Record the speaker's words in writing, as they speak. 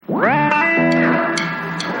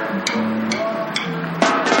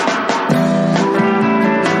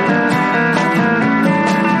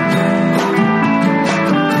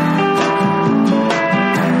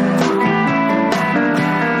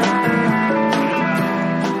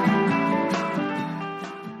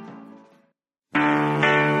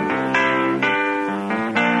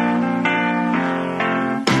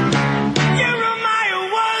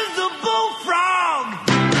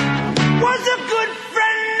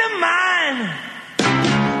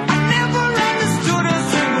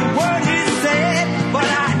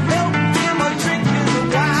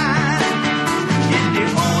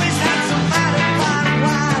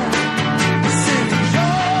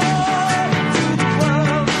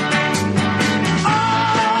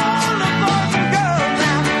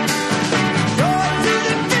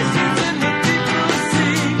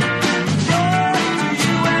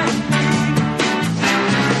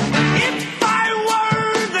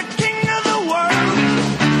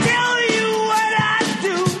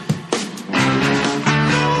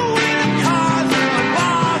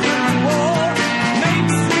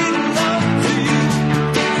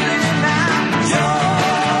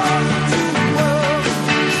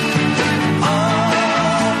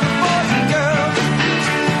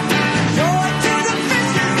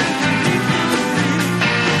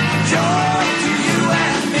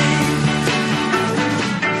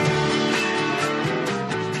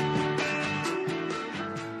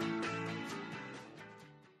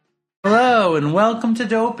Hello and welcome to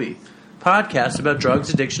Dopey, podcast about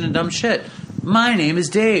drugs, addiction, and dumb shit. My name is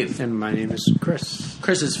Dave. And my name is Chris.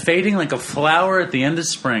 Chris is fading like a flower at the end of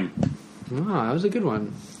spring. Oh, that was a good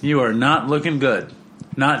one. You are not looking good,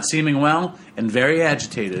 not seeming well, and very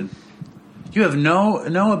agitated. You have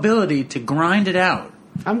no ability to grind it out.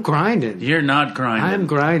 I'm grinding. You're not grinding. I'm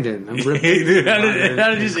grinding. I'm ripping. Dude, how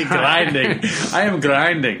did you say grinding? I am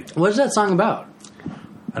grinding. What is that song about?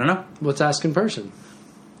 I don't know. What's Asking Person?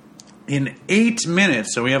 In 8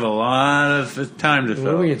 minutes, so we have a lot of time to fill.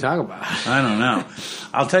 What are we going to talk about? I don't know.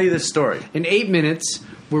 I'll tell you this story. In 8 minutes,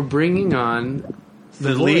 we're bringing on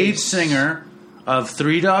the lead singer of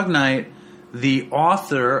Three Dog Night, the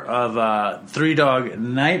author of Three Dog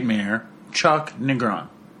Nightmare, Chuck Negron.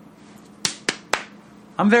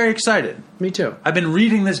 I'm very excited. Me too. I've been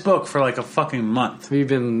reading this book for like a fucking month. Have you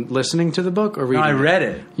been listening to the book or reading No, I read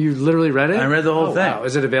it. You literally read it? I read the whole thing. Wow.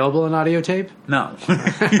 Is it available on audio tape? No.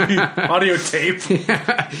 Audio tape? Is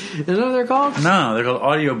that what they're called? No, they're called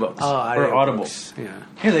audiobooks. Or audiobooks. Audibles. Yeah.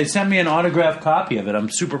 Yeah, they sent me an autographed copy of it.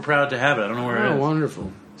 I'm super proud to have it. I don't know where it Oh, is.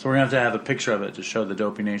 wonderful. So we're going to have a picture of it to show the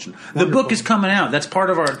Dopey Nation. The book is coming out. That's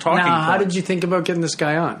part of our talking Now, how point. did you think about getting this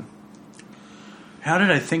guy on? How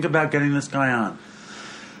did I think about getting this guy on?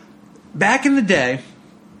 Back in the day,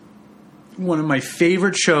 one of my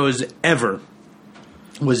favorite shows ever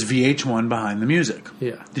was VH1 Behind the Music.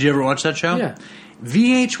 Yeah. Did you ever watch that show? Yeah.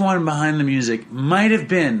 VH1 Behind the Music might have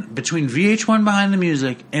been between VH1 Behind the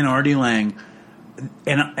Music and Artie Lang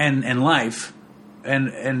and Life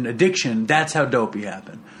and Addiction. That's how Dopey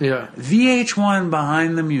happened. Yeah. VH1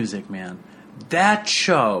 Behind the Music, man. That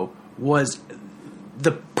show was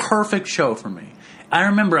the perfect show for me. I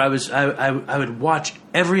remember I would watch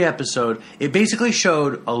every episode. It basically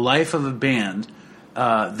showed a life of a band,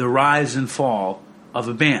 the rise and fall of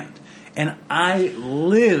a band. And I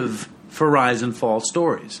live for rise and fall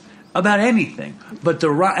stories about anything. But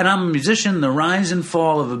and I'm a musician, the rise and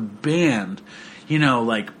fall of a band, you know,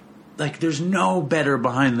 like there's no better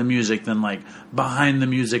behind the music than like behind the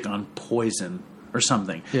music on Poison or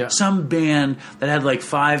something. Yeah. Some band that had like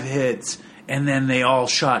 5 hits and then they all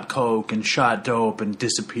shot coke and shot dope and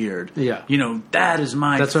disappeared. Yeah. You know, that is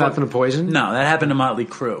my... That's what happened to Poison? No, that happened to Motley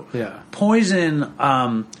Crue. Yeah. Poison,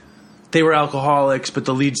 they were alcoholics, but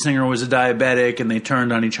the lead singer was a diabetic, and they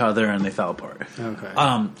turned on each other and they fell apart.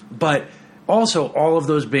 Okay. But also, all of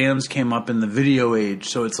those bands came up in the video age,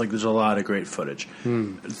 so it's like there's a lot of great footage.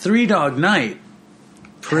 Three Dog Night...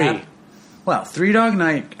 Three Dog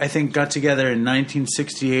Night, I think, got together in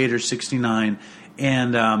 1968 or 69,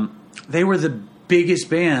 and... they were the biggest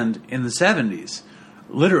band in the 70s.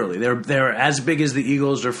 Literally. They were as big as the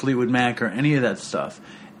Eagles or Fleetwood Mac or any of that stuff.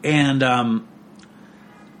 And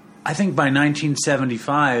I think by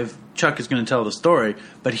 1975, Chuck is going to tell the story,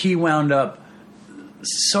 but he wound up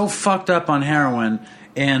so fucked up on heroin,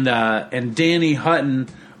 and Danny Hutton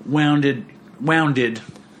wound up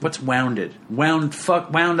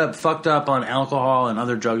fucked up on alcohol and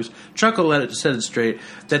other drugs. Chuck will set it straight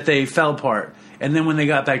that they fell apart. And then when they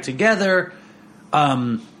got back together,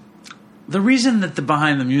 the reason that the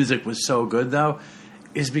Behind the Music was so good, though,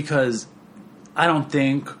 is because I don't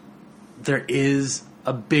think there is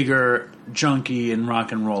a bigger junkie in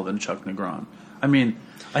rock and roll than Chuck Negron. I mean,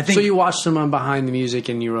 I think... So you watched him on Behind the Music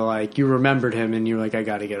and you were like, you remembered him and you were like, I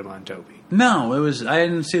got to get him on Dopey. No, I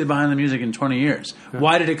didn't see the Behind the Music in 20 years. Yeah.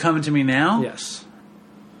 Why did it come to me now? Yes.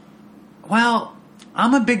 Well,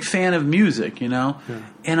 I'm a big fan of music, you know? Yeah.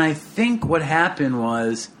 And I think what happened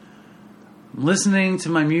was listening to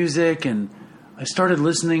my music, and I started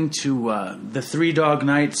listening to the Three Dog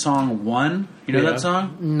Night song One. You know that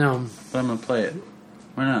song? No. But I'm going to play it.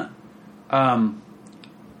 Why not?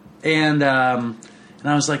 And I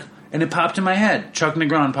was like, and it popped in my head. Chuck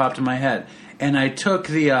Negron popped in my head. And I took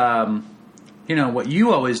the, what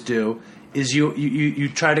you always do is you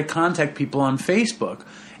try to contact people on Facebook.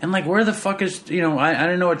 And like, where the fuck is, I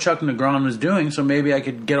didn't know what Chuck Negron was doing, so maybe I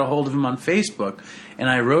could get a hold of him on Facebook. And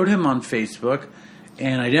I wrote him on Facebook,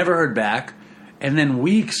 and I never heard back. And then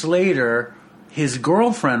weeks later, his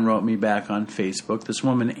girlfriend wrote me back on Facebook, this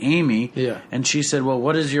woman, Amy. Yeah. And she said, well,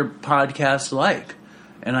 what is your podcast like?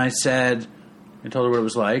 And I told her what it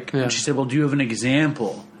was like. Yeah. And she said, well, do you have an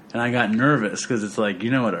example? And I got nervous because it's like, you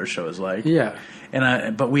know what our show is like. Yeah.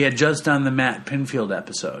 But we had just done the Matt Pinfield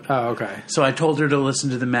episode. Oh, okay. So I told her to listen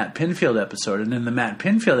to the Matt Pinfield episode, and in the Matt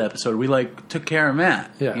Pinfield episode, we took care of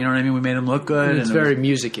Matt. Yeah. You know what I mean? We made him look good. And it's very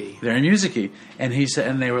music-y. Very music-y. And he said,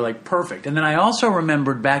 and they were like perfect. And then I also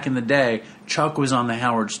remembered back in the day, Chuck was on the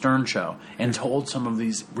Howard Stern show and told some of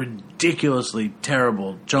these ridiculously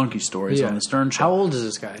terrible junkie stories on the Stern show. How old is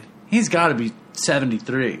this guy? He's got to be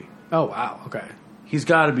 73. Oh, wow. Okay. He's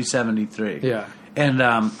got to be 73. Yeah. And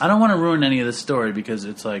I don't want to ruin any of the story because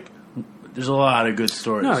it's like there's a lot of good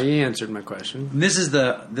stories. No, you answered my question. And this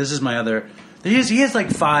is my other. He has like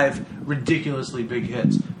 5 ridiculously big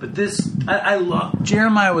hits, but this I love.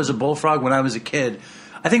 Jeremiah Was a Bullfrog when I was a kid.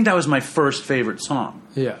 I think that was my first favorite song.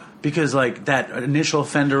 Yeah. Because like that initial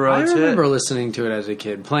Fender I Rhodes remember hit. listening to it as a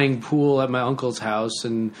kid, playing pool at my uncle's house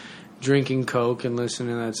and drinking Coke and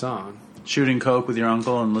listening to that song. Shooting coke with your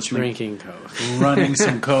uncle and listening, Drinking Coke. running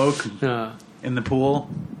some coke In the pool.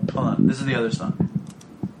 Hold on, this is the other song.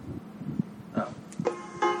 Oh.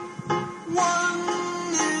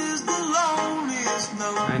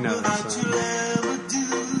 I know this song.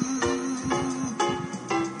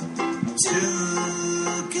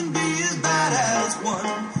 Two can be as bad as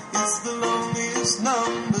one. It's the loneliest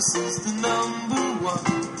number since the number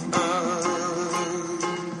one.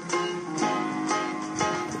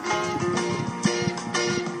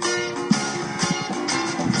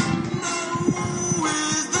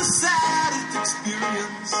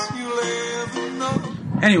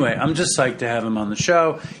 Anyway, I'm just psyched to have him on the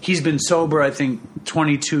show. He's been sober, I think,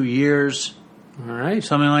 22 years, All right.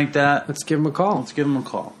 something like that. Let's give him a call. Let's give him a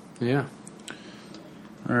call. Yeah.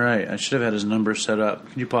 All right, I should have had his number set up.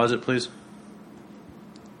 Can you pause it, please?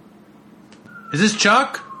 Is this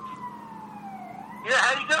Chuck? Yeah,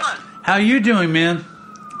 how you doing? How you doing, man?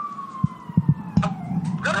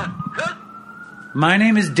 Good, good. My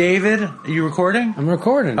name is David. Are you recording? I'm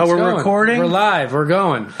recording. Oh, It's we're going. recording? We're live. We're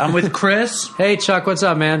going. I'm with Chris. Hey, Chuck. What's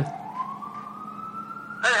up, man? Hey,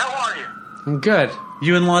 how are you? I'm good.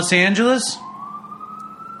 You in Los Angeles?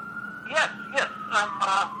 Yes, yes.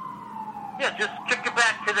 Yeah, just kicking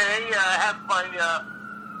back today. I have my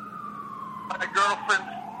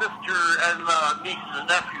girlfriend's sister and nieces and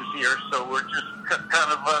nephews here, so we're just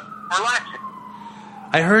kind of relaxing.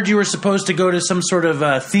 I heard you were supposed to go to some sort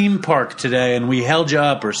of theme park today, and we held you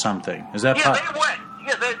up or something. Is that Yeah, they went.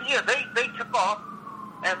 Yeah, they took off,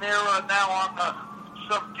 and they're now on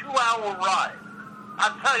some 2-hour ride.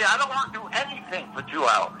 I'll tell you, I don't want to do anything for 2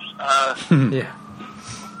 hours. Yeah.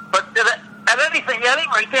 But at any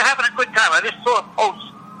rate, they're having a good time. I just saw a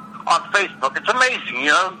post on Facebook. It's amazing,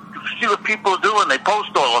 you know. You see what people are doing. They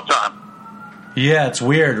post all the time. Yeah, it's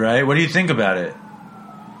weird, right? What do you think about it?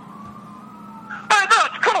 No,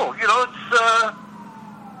 it's cool. You know, it's,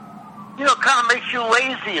 kind of makes you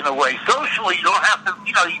lazy in a way. Socially, you don't have to,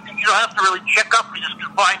 you don't have to really check up. You just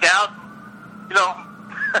can find out,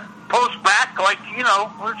 post back, like, it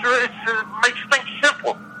makes things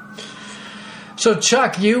simple. So,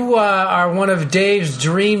 Chuck, you are one of Dave's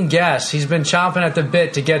dream guests. He's been chomping at the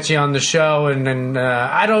bit to get you on the show, and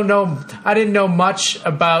I didn't know much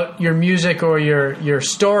about your music or your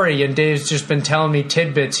story, and Dave's just been telling me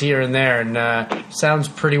tidbits here and there, and sounds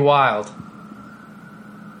pretty wild.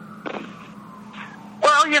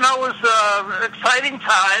 Well, it was an exciting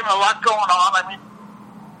time, a lot going on. I mean,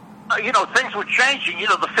 things were changing.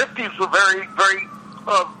 The 50s were very, very,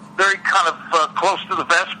 very kind of close to the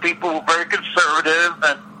vest. People were very conservative,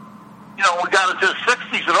 and when we got into the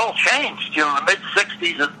 60s, it all changed. The mid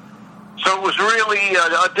 60s, and so it was really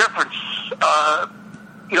a difference.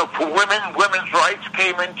 For women's rights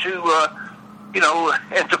came into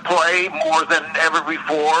play more than ever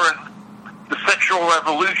before, and the sexual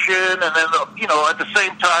revolution, and then at the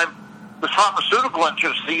same time, the pharmaceutical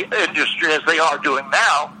industry, as they are doing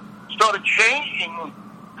now, started changing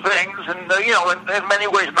things, and in many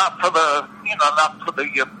ways, not for the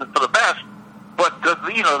best, but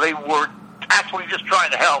they were actually just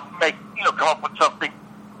trying to help come up with something,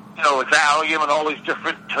 with Valium and all these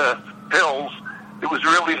different pills. It was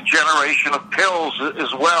really a generation of pills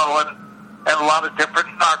as well, and a lot of different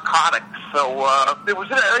narcotics. So it was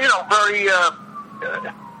very.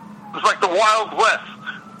 It was like the Wild West.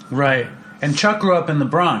 Right. And Chuck grew up in the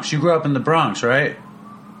Bronx. You grew up in the Bronx, right?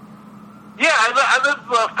 Yeah, I lived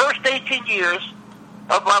first 18 years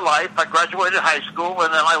of my life. I graduated high school,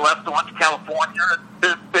 and then I left and went to California,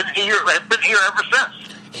 and been here ever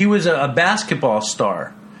since. He was a basketball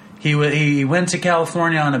star. He went to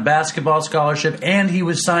California on a basketball scholarship, and he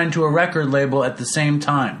was signed to a record label at the same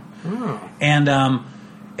time. Oh. And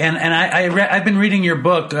I've been reading your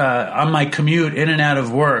book on my commute in and out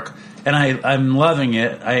of work, and I'm loving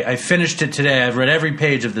it. I finished it today. I've read every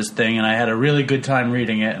page of this thing, and I had a really good time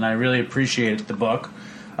reading it, and I really appreciated the book,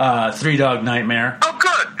 Three Dog Nightmare. Oh,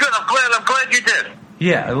 good. I'm glad you did.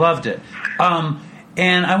 Yeah, I loved it.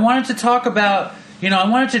 And I wanted to talk about, I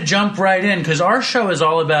wanted to jump right in because our show is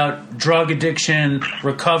all about drug addiction,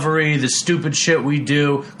 recovery, the stupid shit we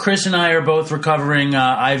do. Chris and I are both recovering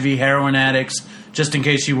IV heroin addicts, just in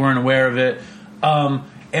case you weren't aware of it.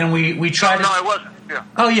 and we tried. No, I wasn't. Yeah.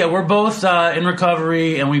 Oh yeah, we're both in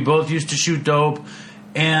recovery, and we both used to shoot dope,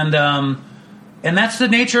 and that's the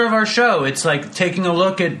nature of our show. It's like taking a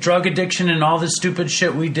look at drug addiction and all the stupid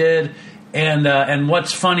shit we did, and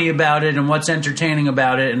what's funny about it and what's entertaining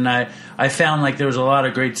about it. And I found like there was a lot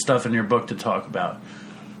of great stuff in your book to talk about,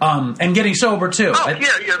 and getting sober too. Oh yeah,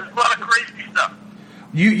 there's a lot of crazy stuff.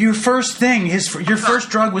 Your first thing, your first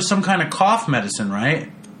drug was some kind of cough medicine, right?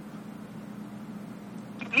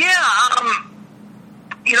 Yeah,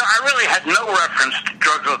 I really had no reference to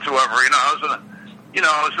drugs whatsoever.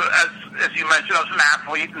 As you mentioned, I was an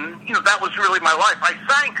athlete, and that was really my life. I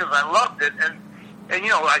sang because I loved it, and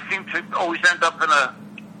I seemed to always end up in a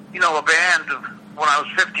band. When I was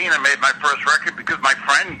 15, I made my first record because my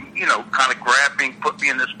friend, kind of grabbed me and put me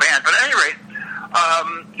in this band. But at any rate,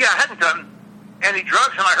 I hadn't done any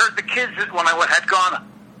drugs, and I heard the kids when I had gone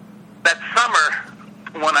that summer.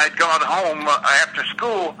 When I'd gone home after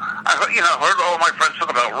school, I heard all my friends talk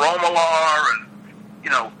about Romalar and,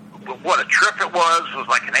 what a trip it was. It was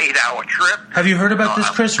like an 8-hour trip. Have you heard about this,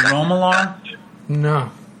 Chris? Romalar?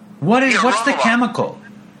 No. What's the Romalar. chemical?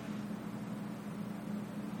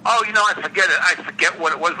 Oh, I forget it. I forget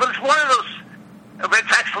what it was. But it's one of those,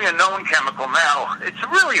 it's actually a known chemical now. It's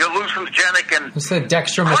really hallucinogenic and It's the quite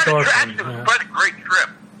dextromethorphan. attractive. Yeah. Quite a great trip.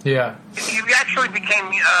 Yeah. You actually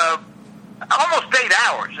became almost 8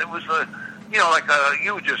 hours. It was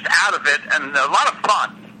you were just out of it and a lot of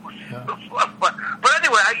fun. Yeah. But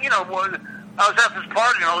anyway, I was at this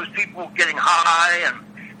party and all these people getting high, and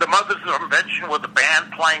the Mothers of Invention with the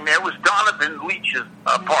band playing there. It was Donovan Leach's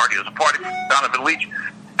party. It was a party for Donovan Leach.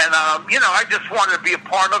 And, I just wanted to be a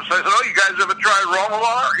part of it. So I said, you guys ever tried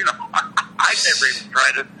Romalar? I never even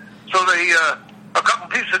tried it. So a couple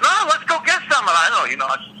of people said, no, let's go get some. And I know,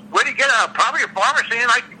 I said, where do you get it? Probably a pharmacy. And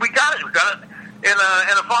we got it. We got it in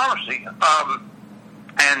a pharmacy.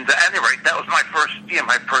 And at any rate, that was my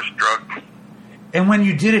first drug. And when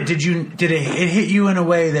you did it, did it hit you in a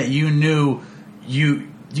way that you knew you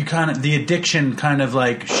kind of, the addiction kind of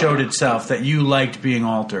like showed itself, that you liked being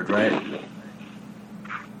altered, right?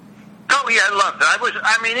 Oh yeah, I loved it.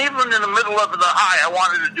 Even in the middle of the high, I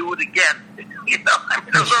wanted to do it again.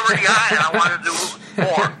 I was already high, and I wanted to do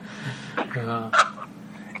more.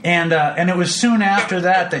 And it was soon after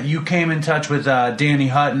that you came in touch with Danny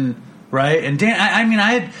Hutton, right? And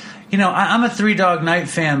I'm a Three Dog Night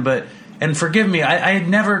fan, and forgive me, I had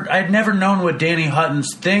never known what Danny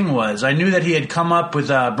Hutton's thing was. I knew that he had come up with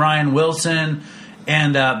Brian Wilson, but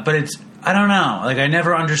I don't know. Like I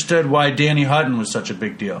never understood why Danny Hutton was such a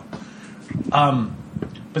big deal.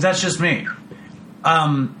 But that's just me.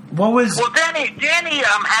 What was? Well, Danny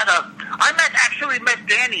I met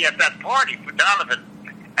Danny at that party for Donovan,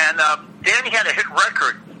 and Danny had a hit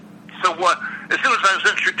record. So as soon as I was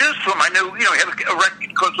introduced to him, I knew he had a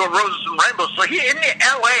record called Roses and Rainbows. So he in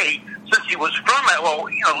L.A. since he was from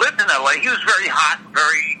lived in L.A. He was very hot,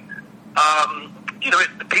 very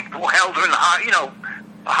people held him in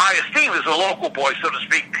high esteem as a local boy, so to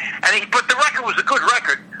speak. But the record was a good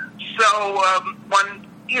record. So when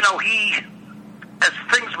he, as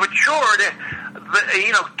things matured,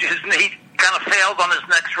 he kind of failed on his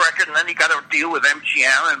next record, and then he got a deal with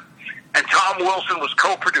MGM, and Tom Wilson was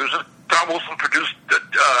co-producer. Tom Wilson produced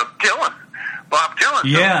Dylan, Bob Dylan.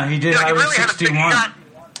 Yeah, he did. I was really 61. Had a big shot.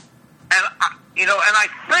 And I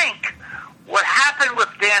think what happened with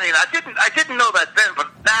Danny, and I didn't know that then, but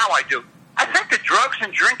now I do. I think the drugs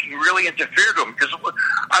and drinking really interfered with him, because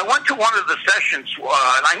I went to one of the sessions,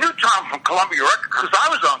 and I knew Tom from Columbia Records because I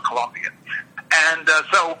was on Columbia. And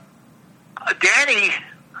so Danny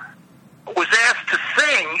was asked to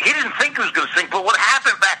sing. He didn't think he was going to sing, but what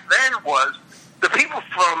happened back then was the people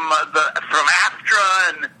from AFTRA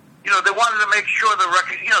and they wanted to make sure the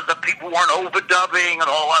record, the people weren't overdubbing and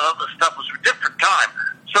all that other stuff. It was a different time.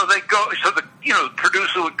 So the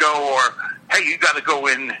producer would go, or hey, you got to go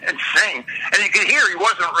in and sing. And you could hear he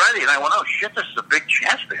wasn't ready. And I went, oh shit, this is a big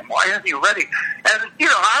chance for him. Why isn't he ready? And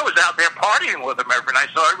I was out there partying with him every night.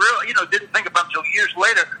 So I really, didn't think about until years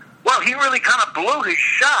later. Well, he really kind of blew his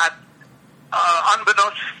shot,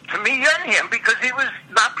 unbeknownst to me and him, because he was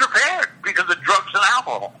not prepared because of drugs and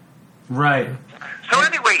alcohol. Right. So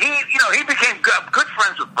anyway, he became good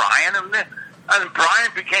friends with Brian, and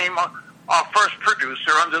Brian became our first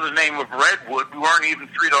producer under the name of Redwood. We weren't even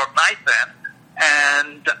Three Dog Night then,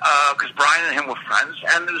 and because Brian and him were friends,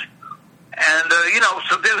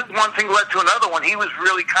 so one thing led to another one. He was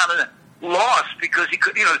really kind of lost because he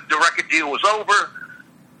could, the record deal was over.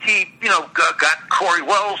 He, got Corey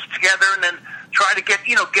Wells together, and then tried to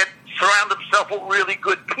surround himself with really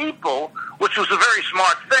good people, which was a very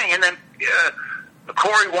smart thing. And then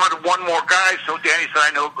Corey wanted one more guy, so Danny said,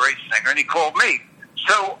 "I know a great singer," and he called me.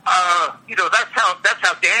 So that's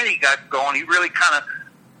how Danny got going. He really kind of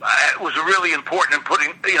was really important in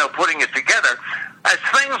putting it together. As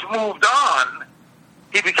things moved on,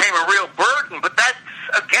 he became a real burden. But that's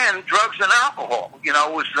again drugs and alcohol.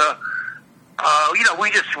 Was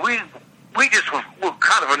we just were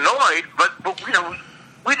kind of annoyed, but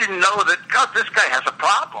we didn't know that this guy has a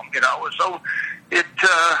problem. So it.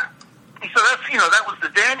 So that was the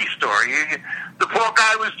Danny story. The poor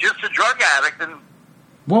guy was just a drug addict, and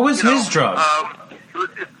what was his drug?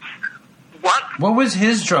 What? What was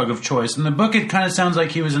his drug of choice? In the book, it kind of sounds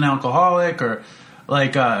like he was an alcoholic, or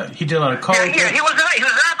like he did a lot of coke. Yeah, he was an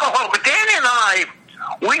alcoholic. But Danny and I,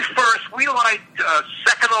 we liked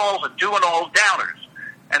Secanols and Duanols downers,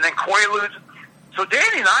 and then Quaaludes. So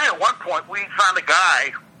Danny and I, at one point, we found a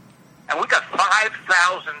guy, and we got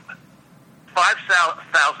 5,000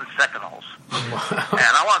 Secanols. Wow.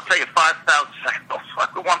 And I want to tell you 5,000 Secanols.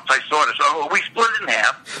 Once I saw this, so we split it in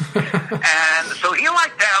half. And so he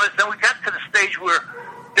liked downers. Then we got to the stage where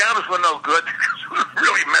downers were no good because we were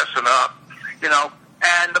really messing up,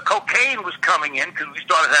 And the cocaine was coming in because we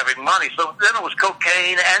started having money. So then it was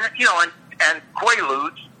cocaine and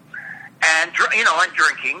Quaaludes and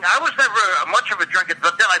drinking. I was never much of a drinker,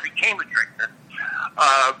 but then I became a drinker.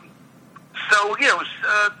 So it was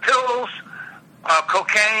pills.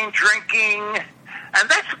 Cocaine, drinking, and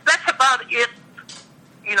that's about it,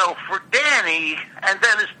 for Danny. And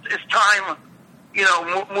then as time, and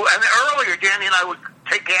earlier Danny and I would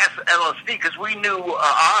take LSD because we knew,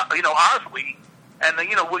 Owsley, and we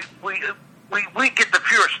get the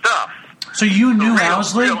pure stuff. So you knew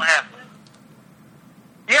Owsley?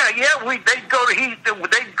 Yeah. They'd go to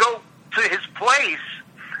his place,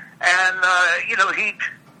 and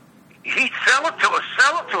he'd sell it to us,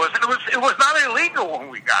 and it was not illegal when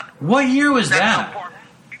we got it. What year was that?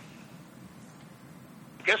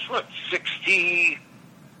 Guess what?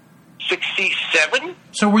 67?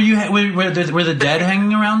 So were the Dead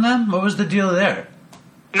hanging around them? What was the deal there?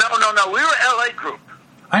 No. We were LA group.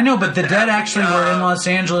 I know, but the Dead actually were in Los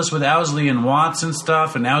Angeles with Owsley and Watts and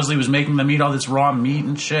stuff, and Owsley was making them eat all this raw meat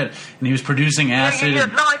and shit, and he was producing acid. Yeah.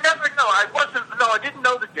 No, I never know. I didn't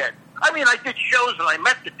know the Dead. I mean, I did shows and I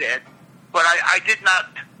met the Dead, but I did not,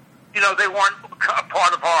 they weren't a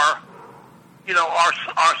part of our,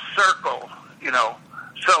 our circle,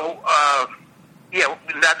 So, I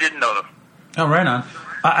didn't know them. Oh, right on.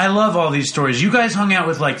 I love all these stories. You guys hung out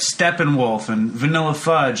with, like, Steppenwolf and Vanilla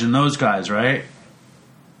Fudge and those guys, right?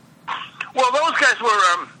 Well, those guys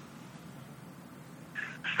were,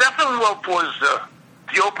 Steppenwolf was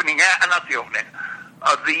the opening, not the opening,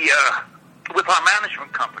 with our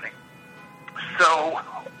management company. So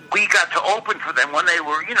we got to open for them when they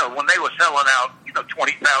were selling out,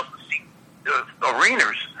 20,000 seat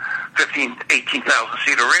arenas, 18,000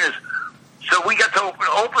 seat arenas. So we got to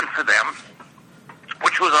open for them,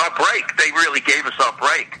 which was our break. They really gave us our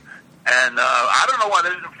break. And I don't know why they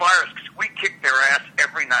didn't fire us, because we kicked their ass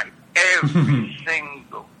every night. Every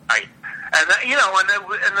single night. And,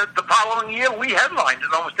 the following year, we headlined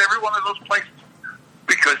in almost every one of those places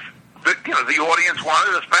because, the audience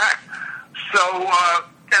wanted us back. So,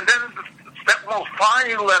 and then Steppenwolf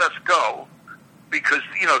finally let us go because,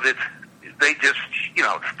 they just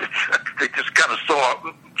kind of saw,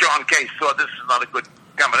 John Case saw this is not a good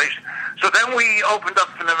combination. So then we opened up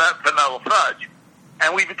for Vanilla Fudge,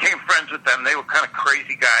 and we became friends with them. They were kind of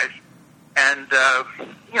crazy guys and,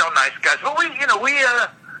 nice guys. But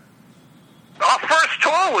our first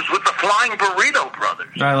tour was with the Flying Burrito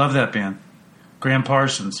Brothers. I love that band. Graham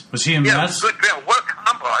Parsons. Was he in Mess? Good band. What a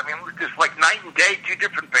combo. I mean, it was just like night and day, two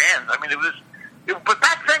different bands. I mean, but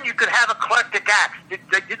back then you could have eclectic acts.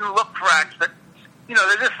 They didn't look for acts that,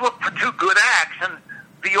 they just looked for two good acts, and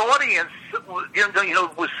the audience,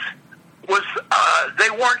 was they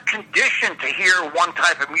weren't conditioned to hear one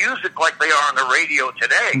type of music like they are on the radio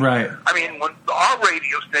today. Right. I mean, when our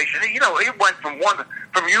radio station, it went from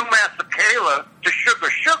UMass Tequila to Sugar.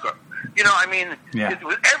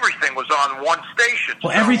 Everything was on one station.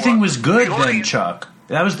 Well, everything was good then, Chuck.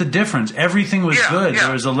 That was the difference. Everything was good. Yeah.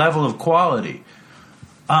 There was a level of quality.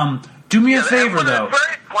 Do me a favor, though. It was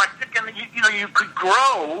very eclectic, and you could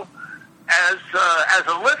grow as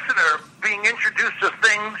a listener, being introduced to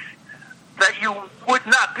things that you would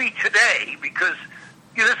not be today because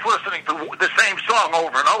you're just listening to the same song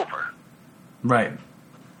over and over.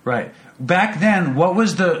 Right. Back then, what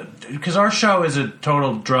was because our show is a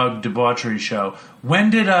total drug debauchery show. When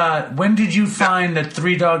did you find that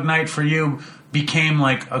Three Dog Night for you became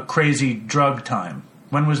like a crazy drug time?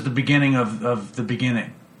 When was the beginning of the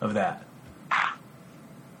beginning of that?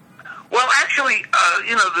 Well, actually,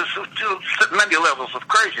 there's many levels of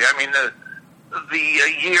crazy. I mean, the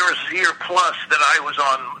year plus that I was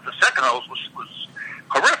on the second hose was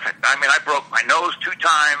horrific. I mean, I broke my nose 2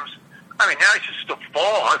 times. I mean, I used to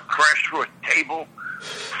fall. I crashed through a table,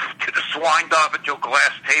 did a swine dive into a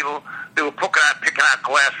glass table. They were picking out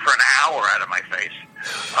glass for an hour out of my face.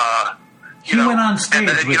 He went on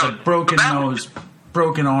stage with a broken nose,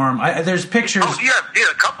 broken arm. There's pictures. Oh, yeah,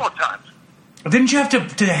 a couple of times. Didn't you have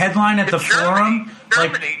to headline at the Forum?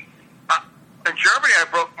 Germany, in Germany, I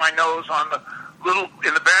broke my nose on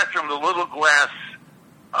in the bathroom, the little glass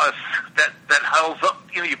that holds up.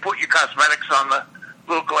 You put your cosmetics on the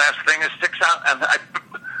little glass thing that sticks out, and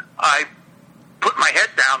I put my head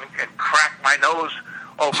down and cracked my nose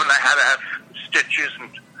open. I had to have stitches,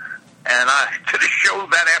 and I did a show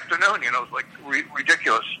that afternoon. It was like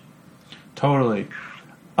ridiculous. Totally.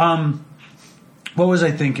 What was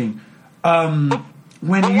I thinking?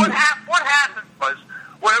 What happened was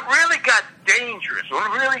when it really got dangerous, when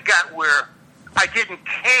it really got where I didn't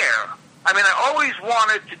care. I mean, I always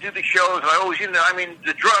wanted to do the shows.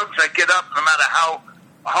 The drugs. I get up no matter how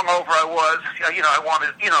hungover I was. I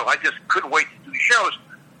wanted. I just couldn't wait to do the shows.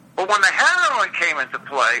 But when the heroin came into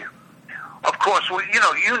play, of course, you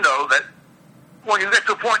know that when you get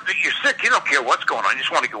to a point that you're sick, you don't care what's going on. You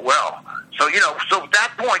just want to get well. So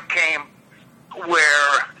that point came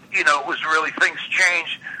where, it was really things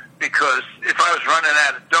changed, because if I was running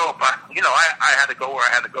out of dope, I had to go where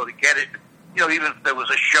I had to go to get it. Even if there was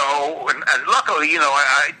a show, and luckily,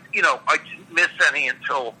 I didn't miss any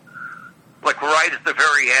until like right at the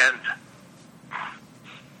very end.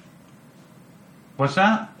 What's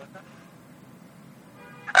that?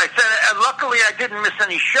 I said, luckily I didn't miss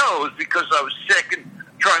any shows because I was sick and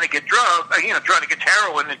trying to get drugs, trying to get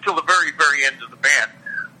heroin until the very, very end of the band.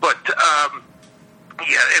 But,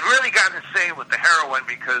 it really got insane with the heroin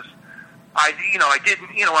because I didn't,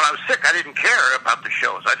 when I was sick, I didn't care about the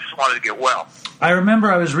shows. I just wanted to get well. I remember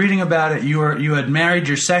I was reading about it. You had married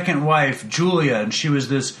your second wife, Julia, and she was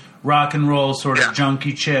this rock and roll sort of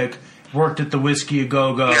junkie chick. Worked at the Whiskey A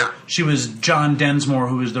Go Go. Yeah. She was John Densmore,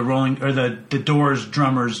 who was the Doors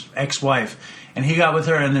drummer's ex-wife, and he got with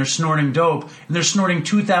her, and they're snorting dope, and they're snorting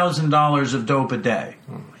 $2,000 of dope a day.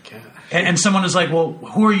 Oh my god! And someone is like, "Well,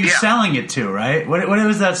 who are you selling it to?" Right? What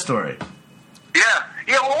was that story? Yeah.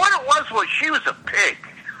 Well, what it was she was a pig.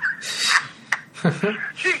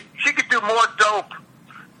 she could do more dope.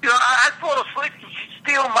 I'd fall asleep and she'd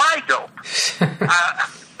steal my dope.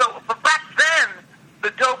 But back then, the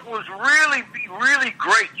dope was really, really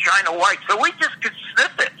great China White, so we just could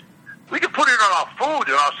sniff it. We could put it on our food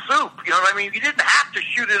and our soup. You know what I mean? You didn't have to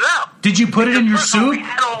shoot it up. Did you put it in your soup? We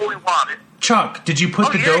had all we wanted. Chuck, did you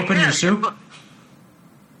put the dope in your soup?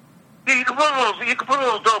 You could put a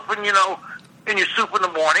little dope in, in your soup in the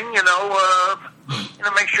morning.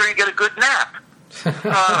 Make sure you get a good nap.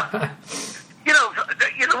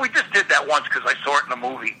 We just did that once because I saw it in a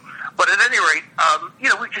movie. But at any rate,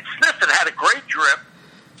 we could sniff it. It had a great drip.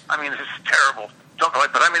 I mean, this is terrible. But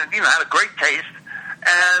it had a great taste.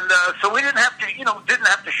 And so we didn't have to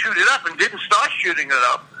shoot it up and didn't start shooting it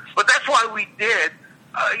up. But that's why we did.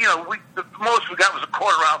 The most we got was a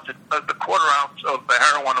quarter ounce of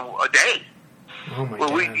heroin a day. Oh my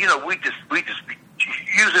God. We just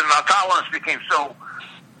using it, and our tolerance became so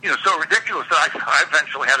ridiculous that I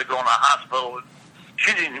eventually had to go in the hospital.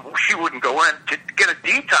 She wouldn't go in to get a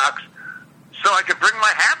detox so I could bring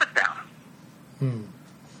my habit down.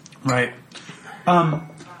 Right.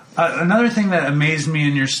 Another thing that amazed me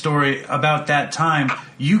in your story about that time,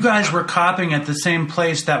 you guys were copping at the same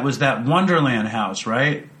place that was that Wonderland house,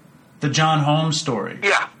 right? The John Holmes story.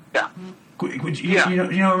 Yeah. Would you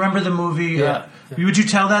remember the movie? Yeah. Would you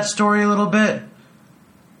tell that story a little bit?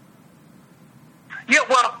 Yeah,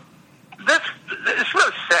 well, it's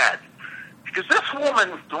really sad because this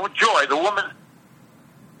woman, Joy,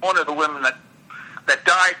 one of the women that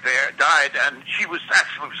died, and she was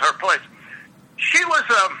actually her place. She was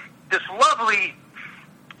this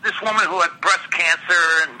woman who had breast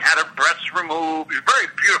cancer and had her breasts removed. She was a very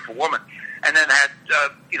beautiful woman, and then had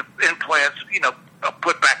implants,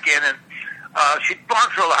 put back in, and she'd gone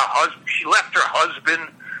through a lot. She left her husband.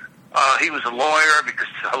 He was a lawyer because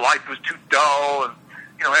her life was too dull, and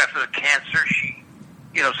after the cancer, she,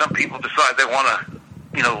 some people decide they want to,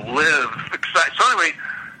 live. So anyway,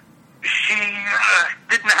 she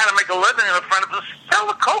didn't know how to make a living, and a friend of us sell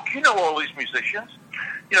the coke. All these musicians.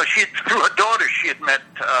 She through her daughter, she had met,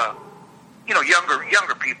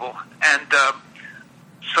 younger people, and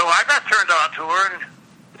so I got turned on to her,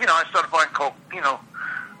 and I started buying coke,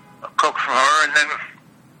 coke from her, and then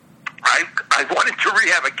I went into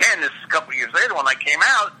rehab again. This is a couple of years later when I came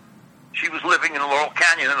out, she was living in Laurel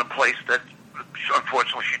Canyon in a place that,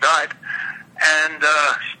 unfortunately, she died. And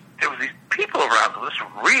there was these people around her. This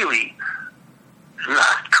was really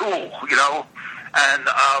not cool, you know. And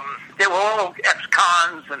they were all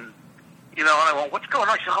ex-cons, and, you know, and I went, what's going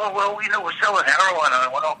on? She said, oh, well, you know, we're selling heroin. And I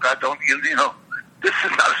went, oh, God, don't, you know, this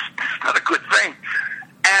is not a good thing.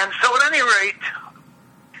 And so at any rate,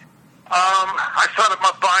 I started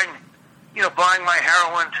buying my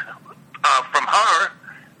heroin from her.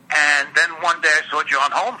 And then one day I saw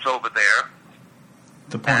John Holmes over there.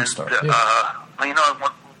 The porn star. You know, I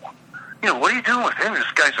went, you know, what are you doing with him?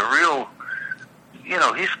 This guy's a real, you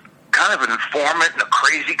know, he's kind of an informant and a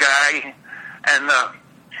crazy guy. And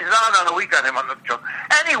she said, no, we got him on the show.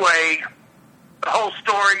 Anyway, the whole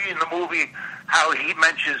story in the movie, how he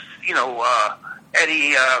mentions, you know,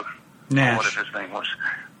 Eddie Nash. Whatever his name was.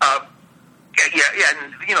 Yeah,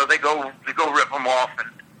 and you know they go rip him off,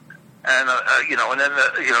 and you know, and then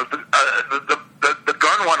the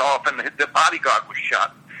gun went off, and the bodyguard was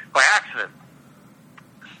shot by accident.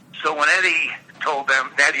 So when Eddie told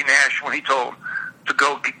them, Eddie Nash, when he told him to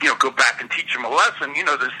go back and teach him a lesson, you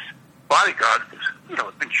know, this bodyguard, you know,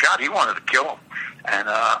 had been shot. He wanted to kill him, and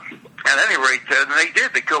at any rate, they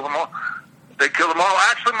did. They killed them all. They killed them all.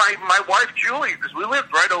 Actually, my wife Julie, because we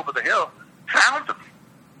lived right over the hill, found them.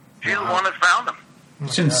 She's the one that found them.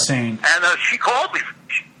 It's insane. And she called me.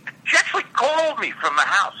 She actually called me from the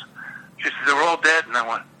house. She said, they're all dead. And I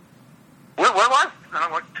went, what? And I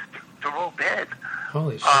went, they're all dead.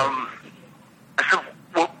 Holy shit. I said,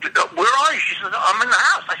 well, where are you? She said, I'm in the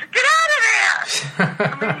house. I said, get out of there.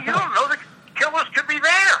 I mean, you don't know the killers could be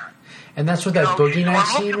there. And that's what that Boogie Night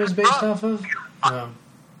scene was based off of?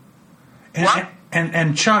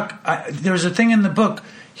 And Chuck, there was a thing in the book.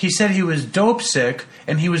 He said he was dope sick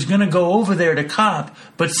and he was going to go over there to cop,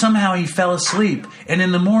 but somehow he fell asleep. And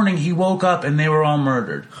in the morning he woke up and they were all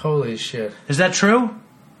murdered. Holy shit. Is that true?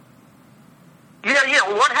 Yeah.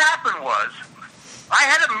 Well, what happened was I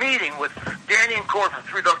had a meeting with Danny and Cord from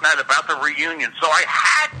Three Dog Night about the reunion, so I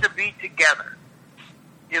had to be together.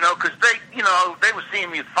 You know, because they were seeing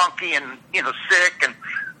me funky and, you know, sick. And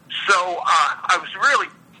so I was really...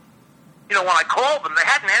 You know, when I called them, they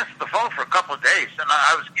hadn't answered the phone for a couple of days, and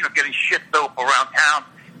I was, you know, getting shit dope around town.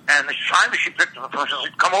 And the time she picked up the phone, she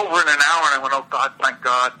said, "Come over in an hour." And I went, "Oh God, thank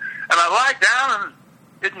God!" And I lied down, and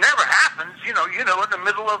it never happens. You know, in the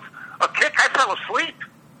middle of a kick, I fell asleep,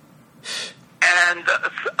 and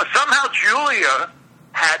somehow Julia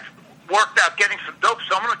had worked out getting some dope.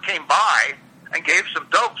 Someone came by and gave some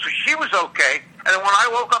dope, so she was okay. And then when I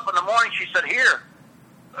woke up in the morning, she said, "Here,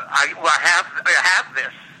 I have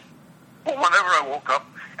this." Well, whenever I woke up,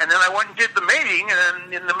 and then I went and did the meeting,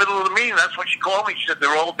 and then in the middle of the meeting, that's when she called me. She said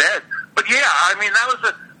they're all dead. But yeah, I mean that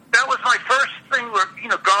was my first thing where, you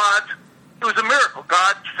know, God, it was a miracle.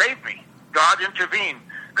 God saved me. God intervened,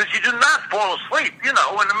 because you do not fall asleep, you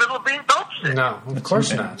know, in the middle of being dope sick. No, of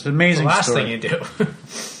course not. It's an amazing the last story. thing you do,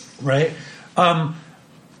 right? A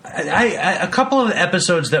couple of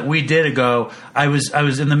episodes that we did ago, I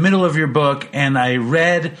was in the middle of your book, and I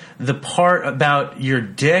read the part about your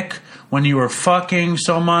dick when you were fucking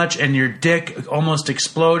so much and your dick almost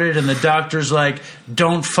exploded, and the doctor's like,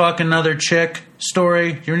 "Don't fuck another chick"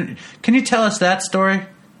 story. Can you tell us that story?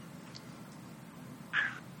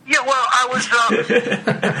 Yeah, well, I was...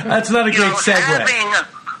 That's not a great segue.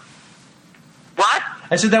 What?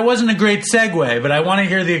 I said that wasn't a great segue, but I want to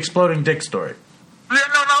hear the exploding dick story. Yeah,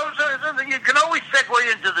 no, you can always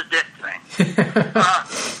segue into the dick thing.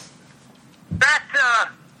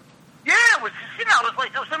 It was, you know, I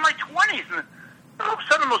was in my 20s, and all of a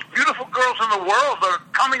sudden the most beautiful girls in the world are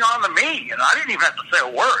coming on to me, and I didn't even have to say a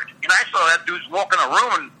word. You know, I saw that dudes walk in a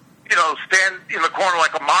room and, you know, stand in the corner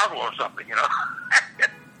like a model or something, you know.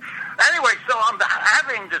 Anyway, so I'm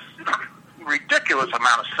having this ridiculous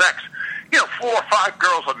amount of sex, you know, 4 or 5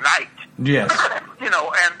 girls a night. Yes. You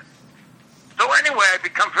know, and so anyway, I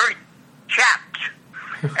become very chapped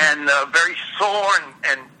and very sore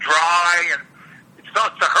and dry, and it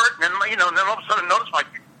starts to hurt. And then, you know, and then all of a sudden I notice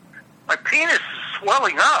my penis is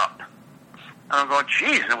swelling up. And I'm going,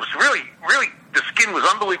 geez, and it was really, the skin was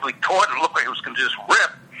unbelievably taut and it looked like it was going to just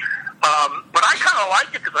rip. But I kind of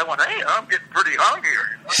liked it because I went, hey, I'm getting pretty hungry.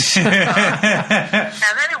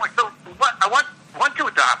 And anyway, so I went to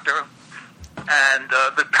a doctor. And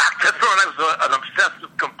the doctor thought I was an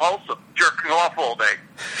obsessive compulsive, jerking off all day.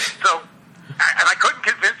 So, and I couldn't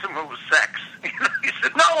convince him it was sex. He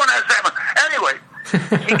said, no one has that. Anyway,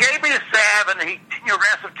 he gave me a salve and he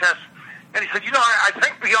ran some tests. And he said, you know, I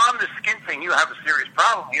think beyond the skin thing, you have a serious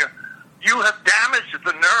problem here. You have damaged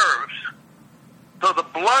the nerves. So the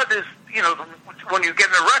blood is, when you get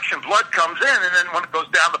an erection, blood comes in, and then when it goes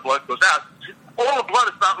down, the blood goes out. All the blood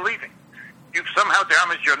is not leaving. You've somehow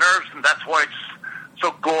damaged your nerves, and that's why it's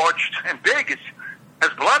so gorged and big. It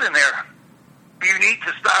has blood in there. You need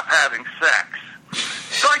to stop having sex.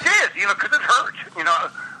 So I did, because it hurt.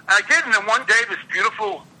 I did, and then one day this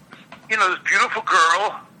beautiful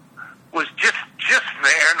girl was just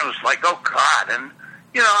there, and it was like, oh God, and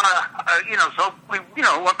so we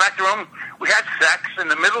went back to room. We had sex in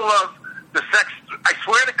the middle of the sex. I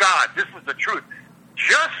swear to God, this is the truth.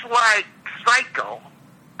 Just like Psycho,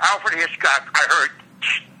 Alfred Hitchcock, I heard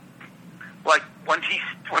like when she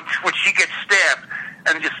gets stabbed,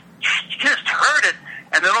 and just heard it,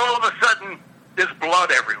 and then all of a sudden there's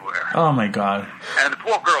blood everywhere. Oh my God! And the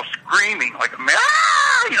poor girl screaming like a man,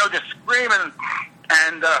 just screaming,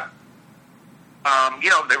 and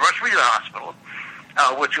they rushed me to the hospital,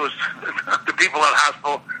 which was the people at the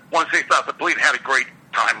hospital. Once they stopped the bleeding, had a great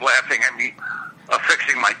time laughing at me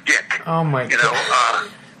fixing my dick. Oh my God!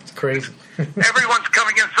 It's crazy. Everyone's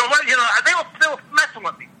coming in so much. They were messing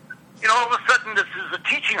with me. All of a sudden, this is a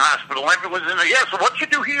teaching hospital. Everyone's in there. Yeah, so what you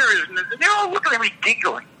do here is, and they're all looking at me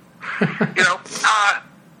giggling. So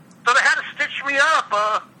they had to stitch me up.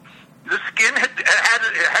 The skin had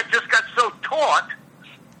just got so taut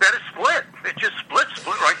that it split. It just split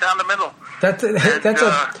right down the middle.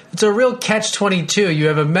 It's a real catch-22. You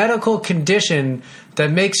have a medical condition that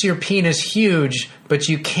makes your penis huge, but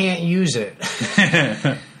you can't use it.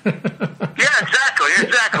 Yeah, exactly.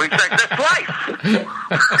 That's life.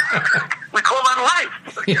 We call that life.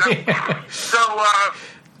 Yeah. So, so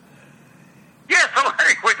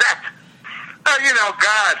anyway, that,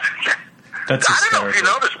 God. That's I don't know if you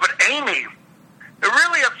hysterical. noticed, but Amy, it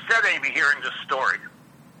really upset Amy hearing this story.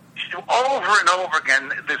 She, over and over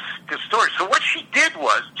again, this story. So what she did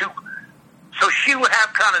was so she would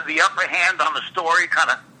have kind of the upper hand on the story, kind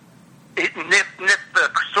of nip the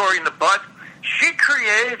story in the bud. She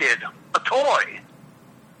created a toy.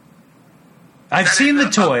 I've seen the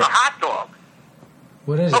toy. A hot dog.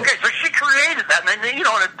 What is it? Okay, so she created that, and then,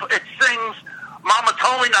 it sings, Mama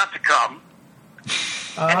told me not to come.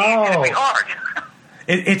 And it'd be hard.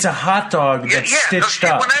 It's a hot dog that's stitched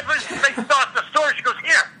up. Whenever they start the story, she goes,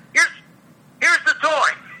 here's the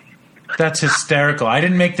toy. That's hysterical. I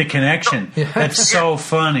didn't make the connection. That's so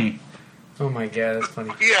funny. Oh my God, that's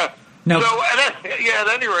funny. Yeah. No. So, at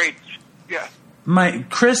any rate, yeah.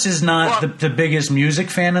 Chris is not the biggest music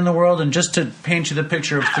fan in the world, and just to paint you the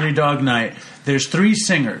picture of Three Dog Night, there's three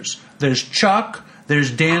singers. There's Chuck, there's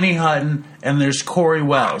Danny Hutton, and there's Corey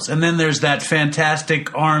Wells. And then there's that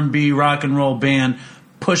fantastic R&B rock and roll band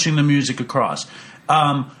pushing the music across.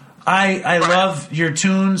 I love your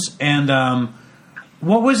tunes, and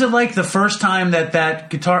what was it like the first time that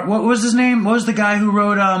guitar... What was his name? What was the guy who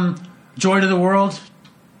wrote Joy to the World?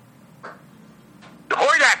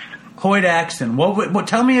 Hoyt Axton. What?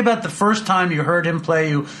 Tell me about the first time you heard him play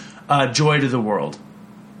you Joy to the World.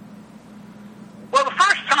 Well, the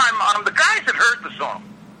first time, the guys had heard the song,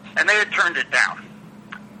 and they had turned it down.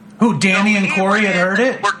 Who, Danny and Corey had heard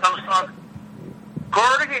it? Worked on the song.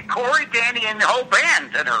 Corey, Danny, and the whole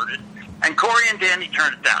band had heard it, and Corey and Danny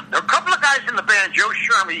turned it down. There were a couple of guys in the band, Joe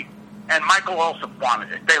Shermy and Michael Alsop,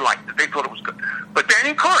 wanted it. They liked it. They thought it was good. But Danny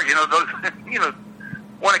and Corey, those,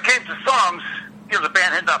 when it came to songs, the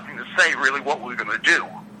band had nothing to say really what we were going to do.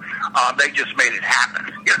 They just made it happen,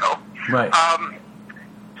 Right.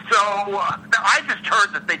 So I just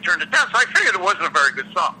heard that they turned it down, so I figured it wasn't a very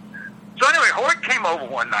good song. So anyway, Hoyt came over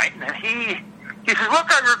one night, and he says,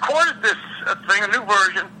 look, I recorded this thing, a new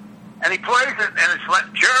version, and he plays it, and it's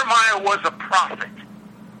like, Jeremiah was a prophet.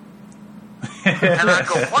 And I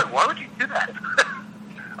go, what? Why would you do that?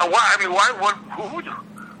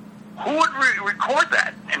 Who would record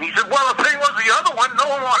that? And he said, well, the thing was, the other one, no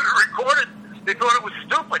one wanted to record it. They thought it was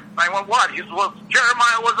stupid. I went, what? He said, well,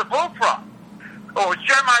 Jeremiah was a bullfrog. Or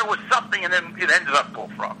Jeremiah was something, and then it ended up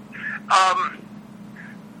bullfrog. And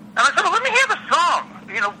I said, well, let me hear the song,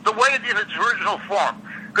 the way it in its original form.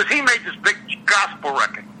 Because he made this big gospel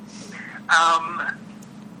record.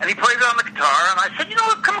 And he played it on the guitar, and I said,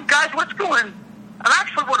 what, come on, guys, let's go in. And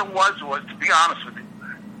actually what it was, to be honest with you,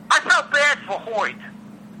 I felt bad for Hoyt.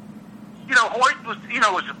 Hoyt was,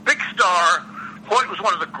 was a big star. Hoyt was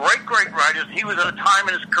one of the great writers. He was at a time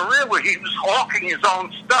in his career where he was hawking his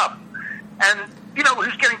own stuff. And, he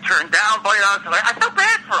was getting turned down by us. And I felt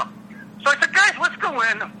bad for him. So I said, guys, let's go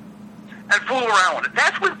in and fool around with it.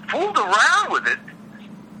 That's when we fooled around with it.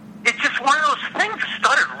 It's just one of those things that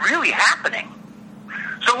started really happening.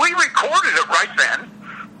 So we recorded it right then.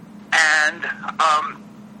 And,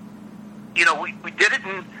 we did it.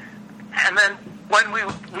 And then when we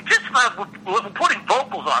just we're putting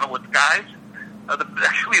vocals on it with the guys,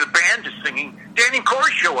 actually the band is singing, Danny and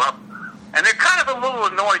Corey show up, and they're kind of a little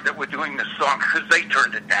annoyed that we're doing this song because they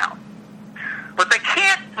turned it down. But they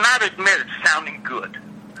can't not admit it's sounding good.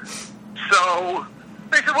 So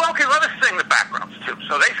they said, well, okay, let us sing the backgrounds too.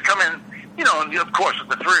 So they come in, and of course with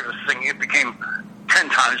the three of us singing, it became 10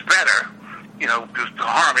 times better, just the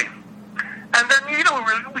harmony. And then,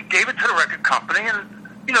 we gave it to the record company, and,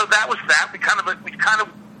 that was that. We kind of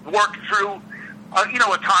worked through,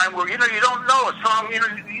 a time where, you don't know a song,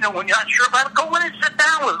 when you're not sure about it, go in and sit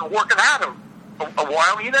down with it and work it out a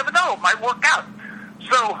while. You never know. It might work out.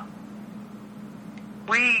 So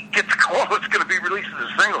we get the call it's going to be released as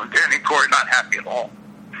a single, and Danny and Corey not happy at all.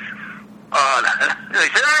 They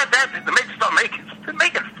said, they're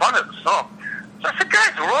making fun of the song. So I said,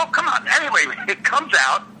 guys, come on. Anyway, it comes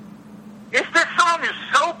out. This song is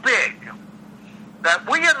so big that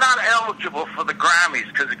we are not eligible for the Grammys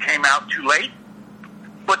because it came out too late.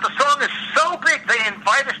 But the song is so big, they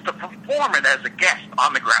invite us to perform it as a guest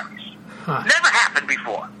on the Grammys. Huh. Never happened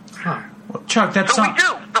before. Huh. Well, Chuck, that's So we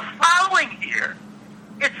do. The following year,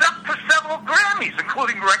 it's up for several Grammys,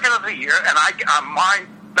 including Record of the Year, and on my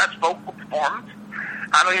Best Vocal Performance.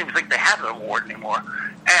 I don't even think they have an award anymore.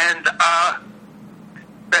 And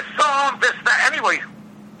that song, anyway,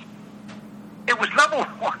 it was number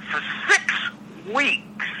one for 6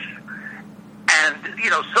 weeks, and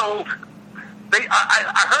sold.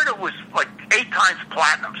 I heard it was like 8 times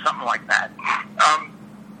platinum, something like that. One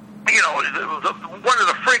of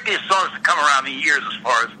the freakiest songs to come around the years as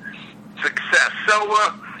far as success. So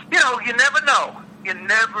you never know. You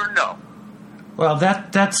never know. Well,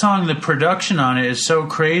 that song, the production on it is so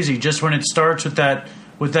crazy. Just when it starts with that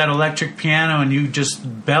electric piano and you just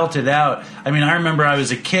belt it out. I mean, I remember I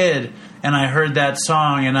was a kid and I heard that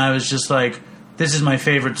song and I was just like, "This is my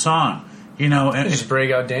favorite song." And Just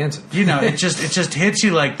break out dancing. it just hits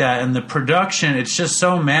you like that, and the production, it's just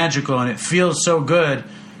so magical and it feels so good.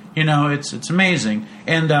 It's amazing,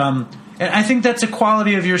 and I think that's a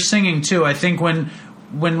quality of your singing too. I think when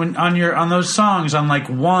on those songs, on like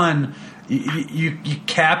one, you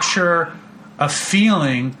capture a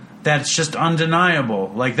feeling that's just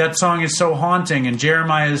undeniable. Like that song is so haunting, and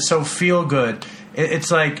Jeremiah is so feel good. It's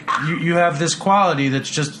like you have this quality that's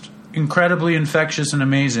just incredibly infectious and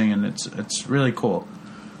amazing, and it's really cool.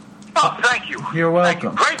 Oh, thank you. You're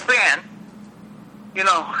welcome. Thank you. Great band.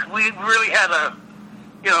 We really had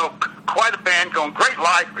quite a band going. Great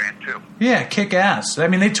live band too. Yeah, kick ass. I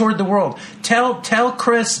mean, they toured the world. Tell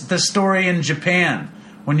Chris the story in Japan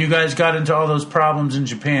when you guys got into all those problems in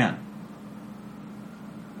Japan.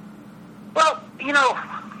 Well,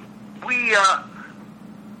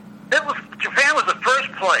 Japan was the first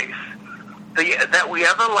place that we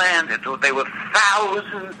ever landed. There were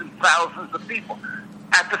thousands and thousands of people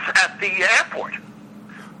at the airport.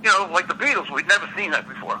 Like the Beatles, we'd never seen that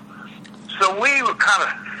before. So we were kind of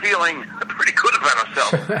feeling pretty good about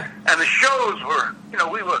ourselves. And the shows were,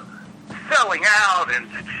 we were selling out and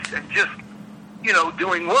just,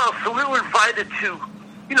 doing well. So we were invited to,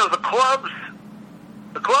 the clubs.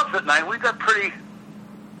 The clubs at night, we got pretty,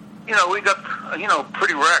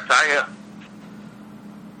 pretty wrecked.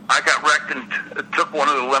 I got wrecked and took one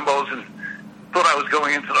of the limbos and thought I was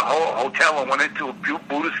going into the hotel and went into a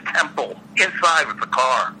Buddhist temple inside with the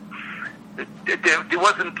car. It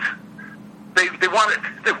wasn't. They wanted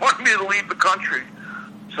me to leave the country,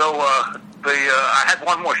 so I had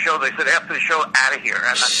one more show. They said after the show, out of here,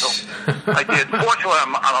 and so I did. Fortunately,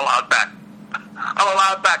 I'm allowed back. I'm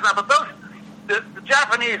allowed back now. But the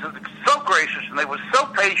Japanese are so gracious, and they were so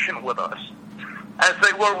patient with us, as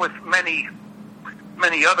they were with many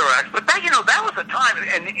other acts. But that was a time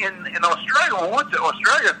in Australia. When we went to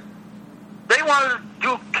Australia, they wanted to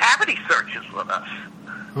do cavity searches with us.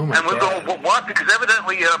 Oh my and we're God. going, what? Because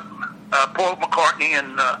evidently Paul McCartney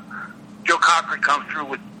and Joe Cocker come through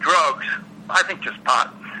with drugs. I think just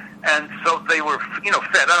pot. And so they were,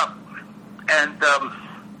 fed up. And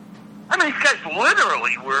these guys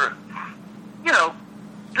literally were,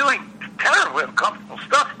 doing terribly uncomfortable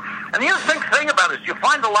stuff. And the other thing about it is you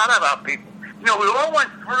find a lot about people. We all went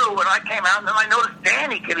through, and I came out, and then I noticed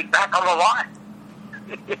Danny getting back on the line.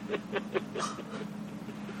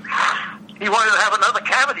 He wanted to have another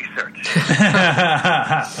cavity search.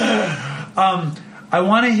 I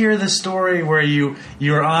want to hear the story where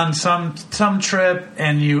you're on some trip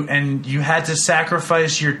and you had to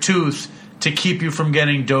sacrifice your tooth to keep you from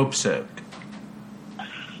getting dope sick.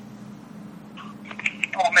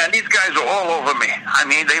 Oh man, these guys are all over me. I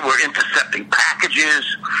mean, they were intercepting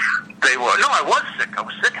packages. I was sick. I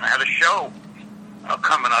was sick, and I had a show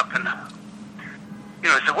coming up, and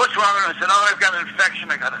I said, what's wrong? And I said, I've got an infection.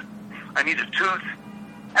 I need a tooth.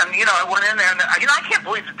 And, I went in there, and, I can't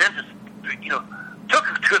believe the dentist, took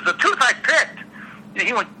it, because the tooth I picked,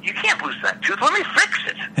 he went, you can't lose that tooth. Let me fix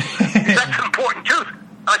it. That's an important tooth.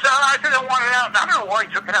 And I said, I think I want it out. And I don't know why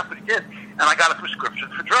he took it out, but he did. And I got a prescription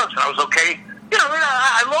for drugs, and I was okay.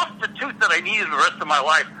 I lost the tooth that I needed the rest of my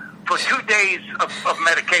life for 2 days of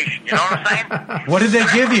medication. You know what I'm saying? What did they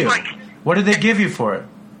give you? What did they give you for it?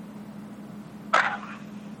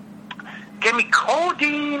 Gave me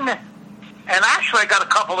codeine, and actually I got a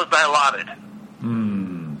couple of Dilaudid.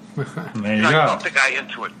 There you go. I talked the guy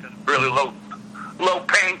into it. Really low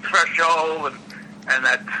pain threshold, and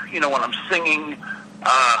that, when I'm singing, but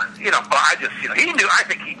I just, he knew. I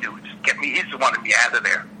think he knew. Just get me. He's the one to be out of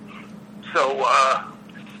there. So,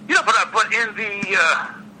 but in the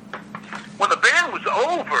when the band was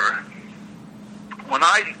over, when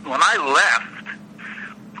I left,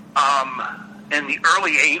 in the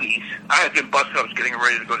early '80s, I had been busted. I was getting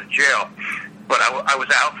ready to go to jail, but I was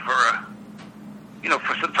out for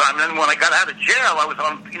for some time. And then when I got out of jail, I was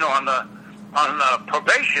on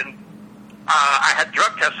probation. I had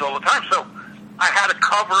drug tests all the time, so I had to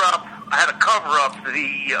cover up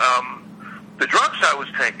the drugs I was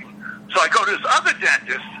taking. So I go to this other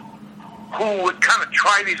dentist who would kind of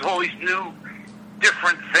try all these new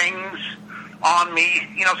different things on me.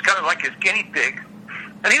 It's kind of like his guinea pig.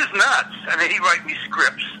 And he was nuts. And then he'd write me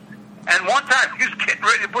scripts. And one time he was getting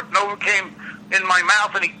ready to put Novocaine in my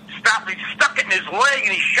mouth, and he stopped. He stuck it in his leg,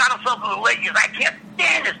 and he shot himself in the leg. He goes, I can't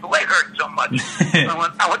stand this. The leg hurts so much.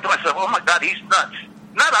 I went to myself, oh, my God, he's nuts.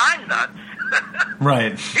 Not I'm nuts.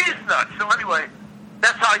 Right. He's nuts. So anyway,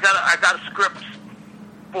 that's how I got a script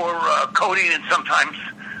for codeine and sometimes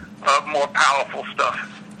more powerful stuff.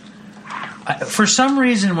 For some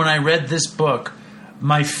reason, when I read this book,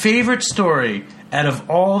 my favorite story out of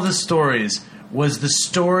all the stories was the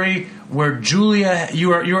story where Julia,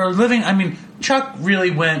 you are living. I mean, Chuck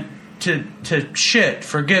really went to shit.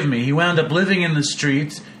 Forgive me. He wound up living in the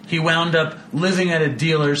streets. He wound up living at a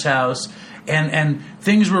dealer's house, and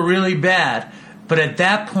things were really bad. But at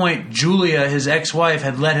that point, Julia, his ex-wife,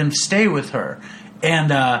 had let him stay with her,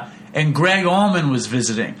 and Greg Allman was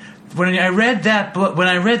visiting. When I read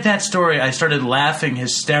that story, I started laughing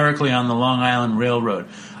hysterically on the Long Island Railroad.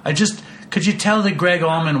 Could you tell the Greg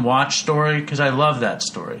Allman watch story? Because I love that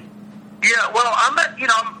story. Yeah, well, I'm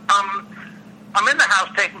in the house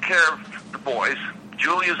taking care of the boys.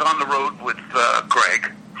 Julia's on the road with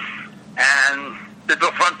Greg, and the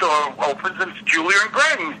front door opens, and it's Julia and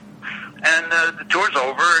Greg, and the tour's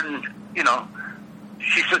over, and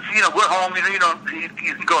she says, we're home. You can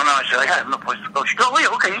go now. I said, I have no place to go. She goes, oh, yeah,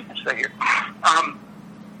 okay, you can stay here.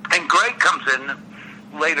 And Greg comes in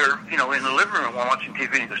later, in the living room while watching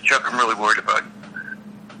TV, and he goes, Chuck, I'm really worried about you.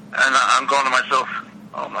 And I'm going to myself,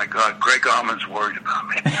 oh, my God, Greg Allman's worried about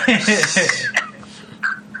me.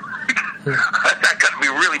 That got to be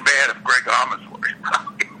really bad if Greg Allman's worried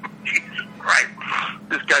about me. Jesus Christ.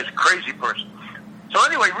 This guy's a crazy person. So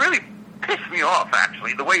anyway, really pissed me off,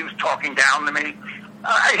 actually, the way he was talking down to me.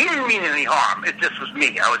 He didn't mean any harm. It just was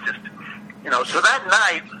me. I was just, so that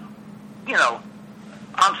night,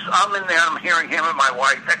 I'm in there, I'm hearing him and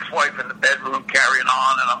my ex-wife in the bedroom carrying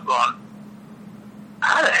on, and I'm going,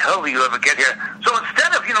 how the hell do you ever get here? So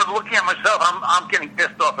instead of, looking at myself, I'm getting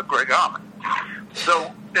pissed off at Greg Allman.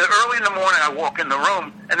 So early in the morning, I walk in the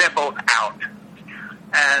room, and they're both out.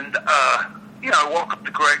 And, I walk up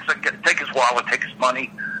to Greg's, I take his wallet, take his money.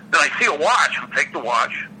 Then I see a watch, I take the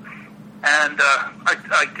watch. And I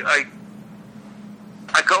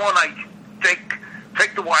go and I take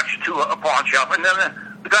the watch to a pawn shop, and then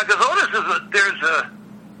the guy goes, "Oh,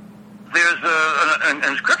 there's an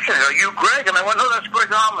inscription here. Are you Greg?" And I went, "No, that's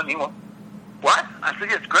Greg Allman." He went, "What?" I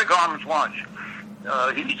said, "Yeah, it's Greg Allman's watch.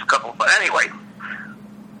 He needs a couple." But anyway,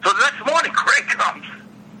 so the next morning, Greg comes.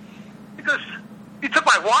 He goes, "You took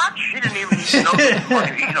my watch?" He didn't even know the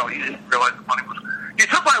money. He didn't realize the money was. You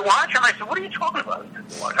took my watch? And I said, what are you talking about?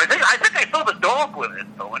 I think I saw the dog with it,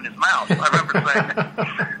 though, in his mouth. I remember saying that.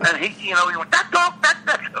 And he went, that dog,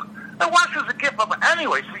 that watch was a gift.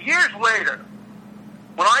 Anyway, so years later,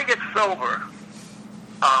 when I get sober,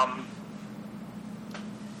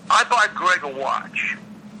 I buy Greg a watch.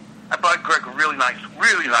 I buy Greg a really nice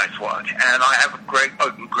watch. And I have Greg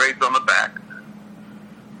engraved on the back.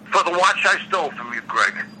 For the watch I stole from you,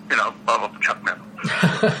 Greg. Blah, Chuck Neville.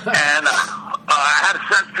 And I had to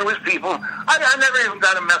send to his people. I never even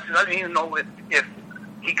got a message. I didn't even know if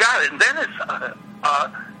he got it. And then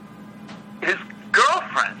his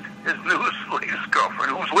girlfriend, his latest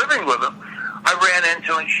girlfriend, who was living with him, I ran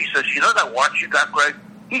into, and she says, that watch you got, Greg?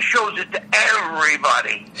 He shows it to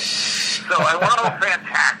everybody. So I went, oh,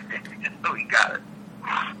 fantastic. So he got it.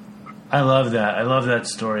 I love that. I love that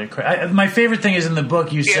story. My favorite thing is in the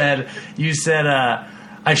book. You said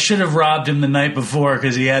I should have robbed him the night before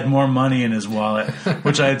because he had more money in his wallet,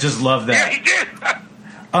 which I just love that. Yeah, he did.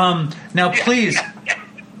 Now, please,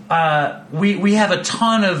 we have a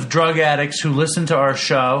ton of drug addicts who listen to our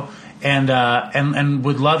show and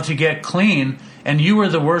would love to get clean. And you were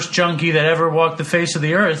the worst junkie that ever walked the face of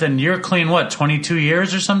the earth, and you're clean, what, 22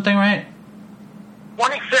 years or something, right?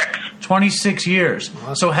 26. 26 years.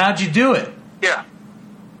 So how'd you do it? Yeah.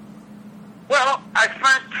 Well, I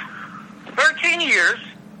spent 13 years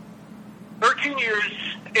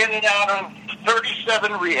in and out of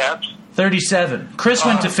 37 rehabs. 37. Chris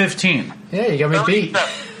went to 15. Yeah, you got me beat.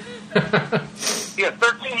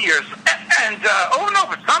 13 years. And,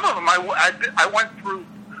 but some of them I went through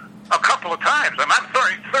a couple of times. I'm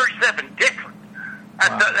 37 different.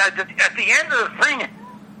 At the end of the thing,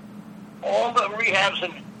 all the rehabs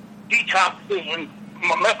and detoxes and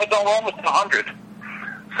methadone, almost 100.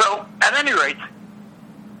 So, at any rate,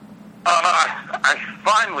 I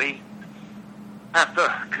finally have to...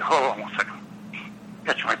 Hold on 1 second.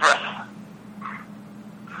 Catch my breath.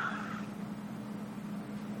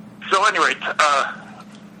 So, at any rate,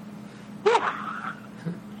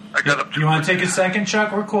 I got up to... You want to take a second,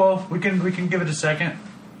 Chuck? We're cool. We can give it a second.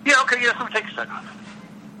 Yeah, okay, yes, I'll take a second.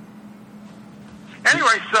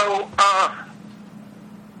 Anyway, so,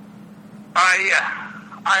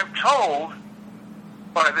 I'm told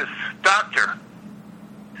by this doctor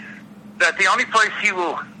that the only place he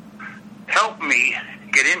will help me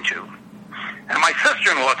get into, and my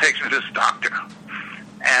sister-in-law takes me to this doctor,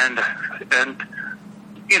 and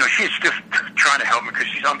she's just trying to help me because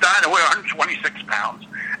I'm dying to weigh 126 pounds,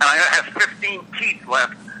 and I have 15 teeth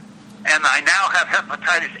left, and I now have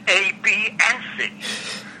hepatitis A, B, and C.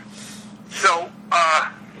 So,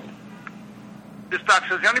 this doctor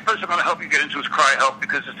says the only place I'm going to help you get into is Cry Help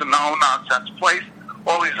because it's a no-nonsense place.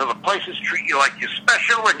 All these other places treat you like you're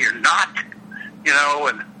special, and you're not,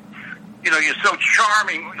 and, you're so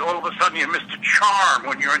charming, all of a sudden you're Mr. Charm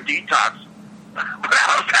when you're in detox. But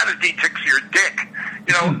how's that a detox? You're a dick.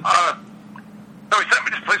 So he sent me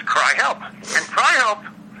to this place, Cry Help. And Cry Help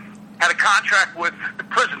had a contract with the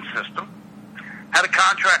prison system, had a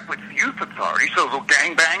contract with youth authorities, so little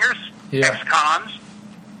gangbangers, ex-cons,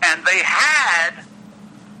 and they had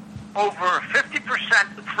over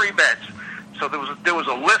 50% free beds. So there was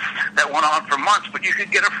a list that went on for months, but you could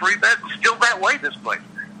get a free bed. Still that way, this place.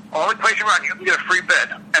 Only place around you can get a free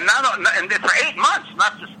bed. And for 8 months,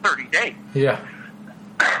 not just 30 days. Yeah.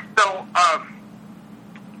 So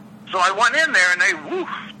I went in there, and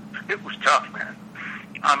it was tough, man.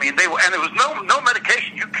 I mean, there was no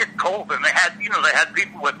medication. You kicked cold, and they had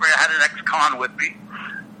people with me. I had an ex-con with me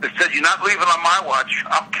that said, "You're not leaving on my watch.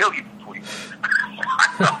 I'll kill you before you."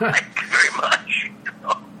 Thank you very much.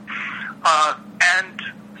 And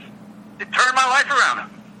it turned my life around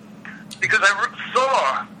because I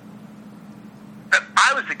saw that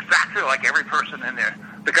I was exactly like every person in there.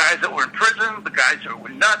 The guys that were in prison, the guys that were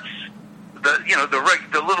nuts, the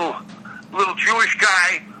little Jewish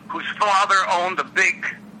guy whose father owned a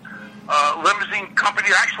big limousine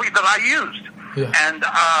company, actually, that I used. Yeah. And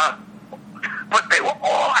but they were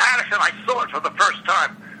all addicts, and I saw it for the first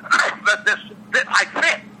time that I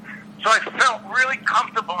fit. So I felt really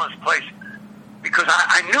comfortable in this place because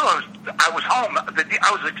I knew I was home.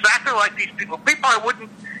 I was exactly like these people. People I wouldn't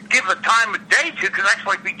give the time of day to because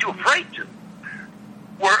I'd be too afraid to.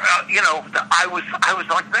 I was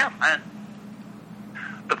like them, and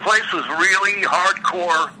the place was really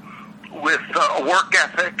hardcore with a work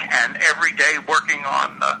ethic and every day working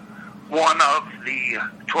on one of the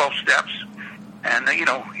 12 steps. And,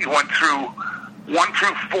 you went through 1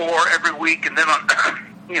 through 4 every week, and then on,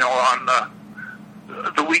 on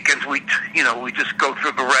the weekends we just go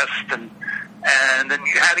through the rest, and then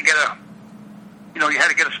you had to get a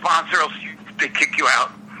sponsor, else they kick you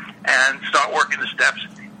out and start working the steps.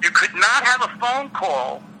 You could not have a phone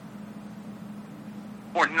call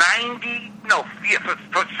for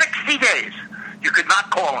 60 days. You could not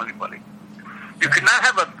call anybody. You could not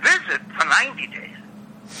have a visit for 90 days.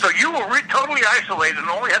 So you were totally isolated, and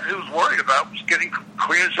all you had to do was worry about was getting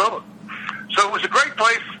clean and sober. So it was a great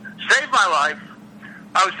place, saved my life.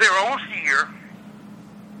 I was there almost a year,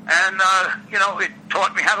 and, it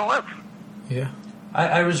taught me how to live. Yeah.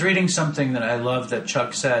 I was reading something that I love that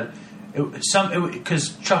Chuck said.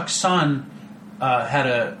 Because Chuck's son had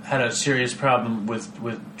a serious problem with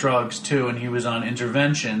drugs, too, and he was on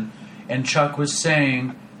intervention. And Chuck was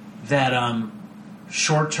saying that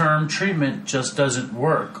short-term treatment just doesn't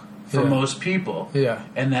work for most people. Yeah.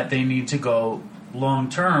 And that they need to go long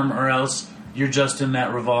term, or else you're just in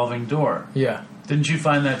that revolving door. Yeah. Didn't you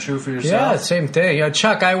find that true for yourself? Yeah, same thing.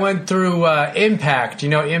 Chuck, I went through Impact. You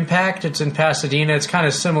know Impact? It's in Pasadena. It's kind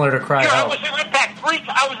of similar to Cry Yeah, Help. I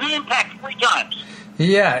was in Impact 3 times.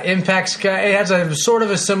 Yeah, Impact's it has a sort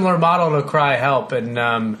of a similar model to Cry Help, and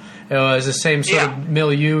it was the same sort of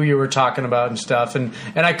milieu you were talking about and stuff. And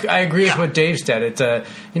I agree with what Dave said. It's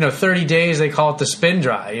 30 days, they call it the spin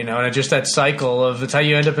dry, and it's just that cycle of it's how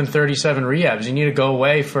you end up in 37 rehabs. You need to go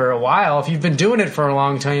away for a while. If you've been doing it for a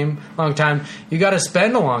long time, you got to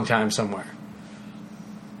spend a long time somewhere.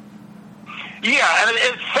 Yeah, and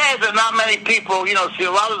it's sad that not many people, see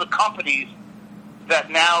a lot of the companies that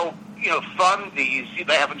now, fund these,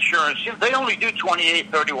 they have insurance, they only do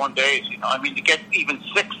 28, 31 days, to get even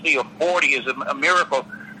 60 or 40 is a miracle.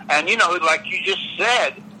 And, like you just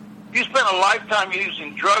said, you spend a lifetime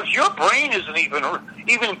using drugs, your brain isn't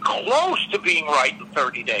even close to being right in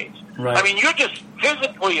 30 days. Right. You're just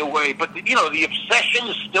physically away, but, the obsession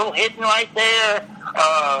is still hidden right there.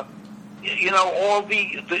 All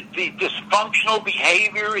the dysfunctional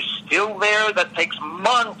behavior is still there that takes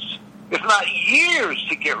months, if not years,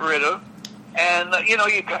 to get rid of. And,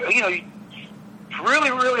 it's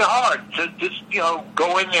really, really hard to just,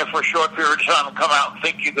 go in there for a short period of time and come out and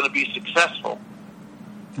think you're going to be successful.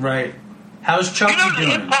 Right. How's Chucky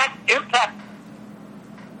doing? Impact.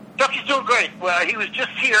 Chucky's doing great. Well, he was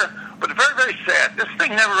just here, but very, very sad. This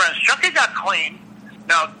thing never ends. Chucky got clean,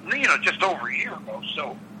 now, just over a year ago,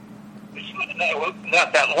 so it's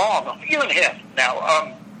not that long, a year and a half now.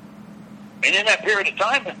 And in that period of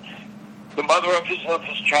time, the mother of his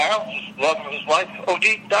child, his love of his life,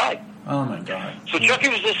 OD, died. Oh, my God. So Chucky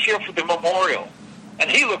was this year for the memorial, and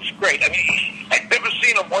he looks great. I've never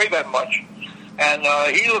seen him weigh that much. And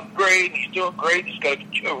he looked great, and he's doing great. He's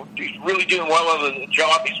really doing well on the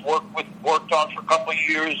job he's worked on for a couple of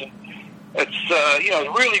years. And it's,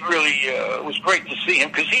 really, really it was great to see him,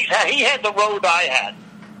 because he had the road I had.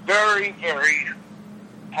 Very, very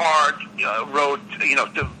hard road,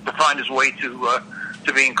 to find his way to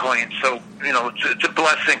being clean. So, it's a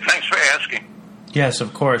blessing. Thanks for asking. Yes,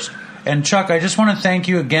 of course. And Chuck, I just want to thank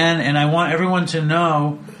you again, and I want everyone to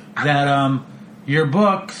know that your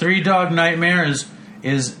book, Three Dog Nightmare,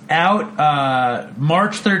 is out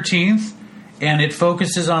March 13th, and it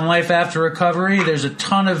focuses on life after recovery. There's a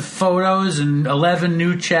ton of photos and 11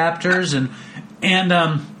 new chapters, and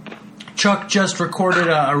Chuck just recorded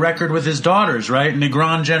a record with his daughters, right?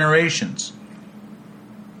 Negron Generations.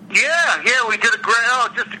 Yeah, we did a great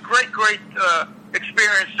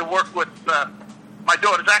experience to work with my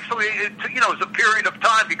daughters. Actually, it was a period of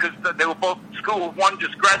time because they were both in school. One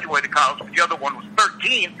just graduated college, but the other one was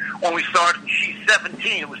 13 when we started, and she's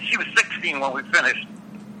 17. She was 16 when we finished.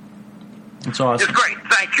 That's awesome. It's great.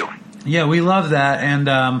 Thank you. Yeah, we love that, and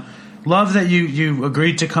love that you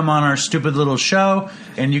agreed to come on our stupid little show.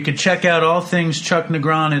 And you can check out all things Chuck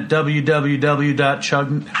Negron at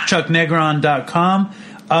www.chucknegron.com.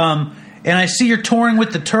 And I see you're touring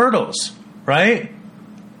with the Turtles, right?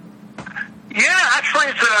 Yeah, actually,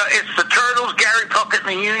 it's the Turtles, Gary Puckett and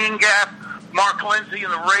the Union Gap, Mark Lindsay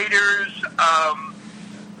and the Raiders,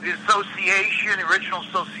 the Association, the Original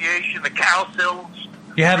Association, the Cowsills.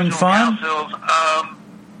 You having fun? Cowsills.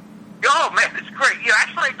 Oh man, it's great. Yeah,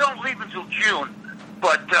 actually, I don't leave until June,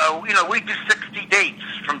 but we do 60 dates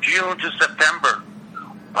from June to September.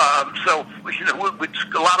 So it's a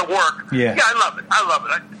lot of work. Yeah, I love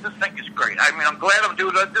it. This thing is great. I'm glad I'm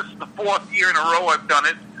doing it. This is the 4th year in a row I've done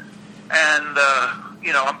it. And,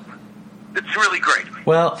 it's really great.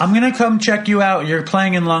 Well, I'm going to come check you out. You're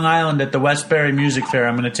playing in Long Island at the Westbury Music Fair.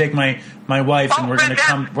 I'm going to take my wife, and we're going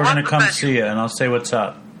to come see you, and I'll say what's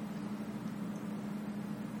up.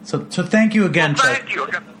 So thank you again, Chuck. Thank you. I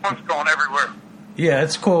got the phones going everywhere. Yeah,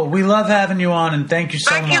 it's cool. We love having you on, and thank you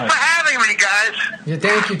so much. Thank you for having me, guys. Yeah,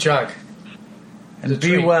 thank you, Chuck. And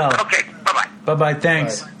be well. Okay, bye-bye. Bye-bye,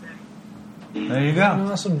 thanks. Bye. There you You're an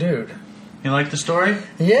go. awesome dude. You like the story?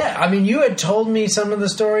 Yeah, you had told me some of the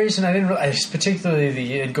stories, and I didn't really, particularly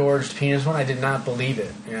the engorged penis one, I did not believe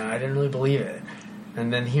it. I didn't really believe it.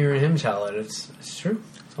 And then hearing him tell it, it's true.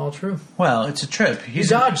 It's all true. Well, it's a trip. He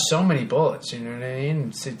dodged so many bullets, you know what I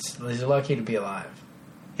mean? He's lucky to be alive.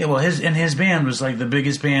 Yeah, well, his band was like the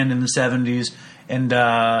biggest band in the 70s, and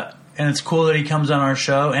it's cool that he comes on our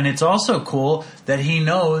show, and it's also cool that he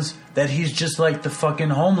knows that he's just like the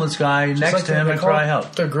fucking homeless guy just next to him at Cry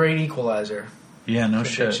Help. The great equalizer. Yeah, no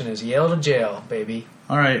shit. Prediction is Yale to jail, baby.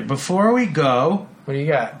 All right, before we go, what do you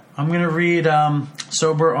got? I'm going to read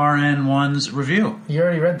Sober RN1's review. You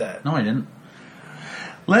already read that. No, I didn't.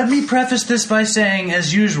 Let me preface this by saying,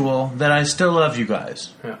 as usual, that I still love you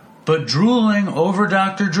guys. Yeah. But drooling over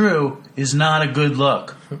Dr. Drew is not a good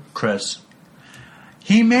look, Chris.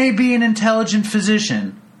 He may be an intelligent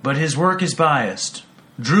physician, but his work is biased.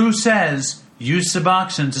 Drew says, use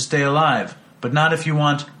Suboxone to stay alive, but not if you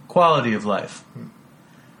want quality of life.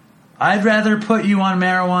 I'd rather put you on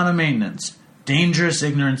marijuana maintenance. Dangerous,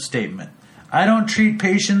 ignorant statement. I don't treat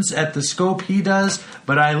patients at the scope he does,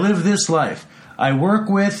 but I live this life. I work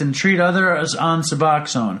with and treat others on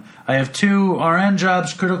Suboxone. I have 2 RN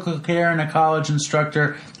jobs, critical care, and a college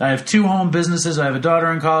instructor. I have 2 home businesses. I have a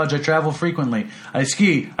daughter in college. I travel frequently. I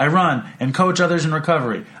ski, I run, and coach others in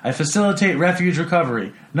recovery. I facilitate refuge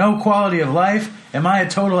recovery. No quality of life? Am I a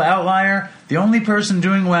total outlier? The only person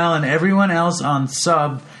doing well and everyone else on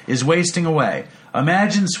sub is wasting away.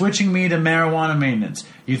 Imagine switching me to marijuana maintenance.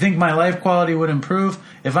 You think my life quality would improve?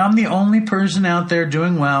 If I'm the only person out there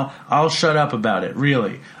doing well, I'll shut up about it,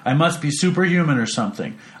 really. I must be superhuman or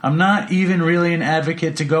something. I'm not even really an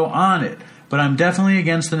advocate to go on it, but I'm definitely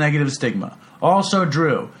against the negative stigma. Also,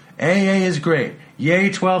 Drew, AA is great. Yay,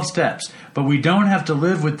 12 steps. But we don't have to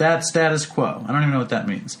live with that status quo. I don't even know what that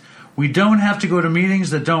means. We don't have to go to meetings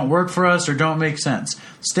that don't work for us or don't make sense.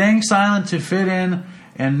 Staying silent to fit in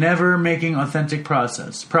and never making authentic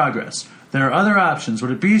progress. There are other options.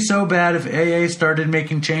 Would it be so bad if AA started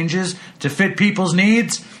making changes to fit people's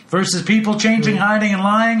needs versus people changing, hiding, and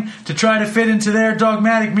lying to try to fit into their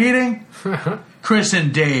dogmatic meeting? Chris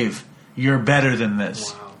and Dave, you're better than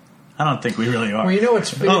this. Wow. I don't think we really are. Well, you know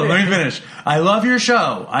what's... Oh, let me finish. I love your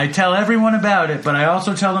show. I tell everyone about it, but I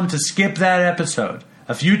also tell them to skip that episode.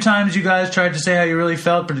 A few times you guys tried to say how you really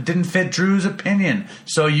felt, but it didn't fit Drew's opinion,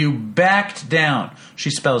 so you backed down. She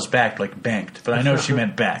spells backed like banked, but I know she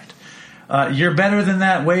meant backed. You're better than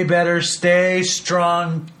that, way better. Stay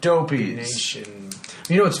strong, dopies. Nation.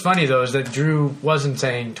 You know what's funny, though, is that Drew wasn't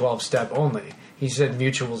saying 12-step only. He said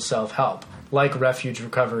mutual self-help, like Refuge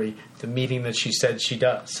Recovery, the meeting that she said she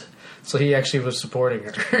does. So he actually was supporting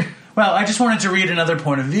her. Well, I just wanted to read another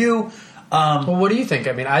point of view. Well, what do you think?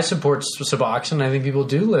 I mean, I support Suboxone. I think people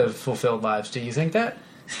do live fulfilled lives. Do you think that?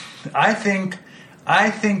 I think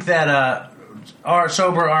that our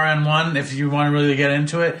sober RN1, if you want to really get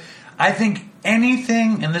into it, I think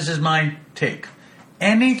anything, and this is my take,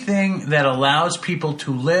 anything that allows people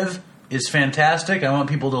to live is fantastic. I want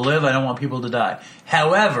people to live. I don't want people to die.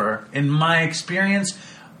 However, in my experience,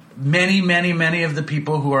 many of the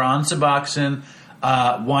people who are on Suboxone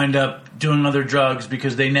wind up doing other drugs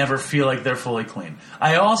because they never feel like they're fully clean.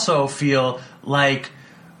 I also feel like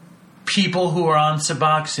people who are on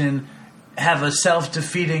Suboxone have a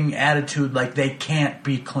self-defeating attitude, like they can't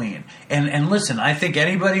be clean. And listen, I think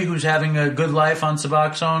anybody who's having a good life on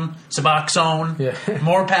Suboxone, yeah.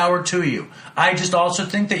 More power to you. I just also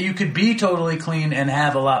think that you could be totally clean and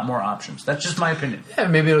have a lot more options. That's just my opinion. Yeah,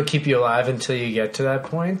 maybe it'll keep you alive until you get to that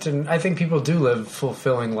point. And I think people do live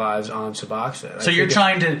fulfilling lives on Suboxone. So you're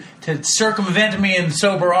trying to circumvent me in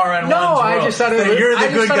sober RN1's No, world. I just thought it was... You're the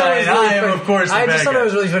good guy, and I am, of course, the bad guy. I just thought it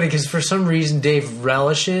was really funny because for some reason Dave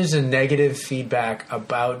relishes in negative feedback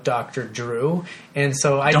about Dr. Drew. And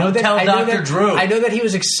so I know that Drew. I know that he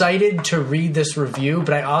was excited to read this review,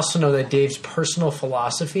 but I also know that Dave's personal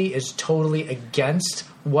philosophy is totally against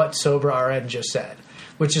what Sober RN just said,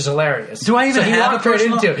 which is hilarious. Do I even have a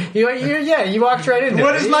personal... You walked right into it.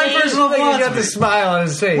 What is my personal philosophy? He got the smile on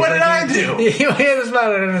his face. What did I do? He had the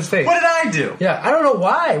smile on his face. What did I do? Yeah, I don't know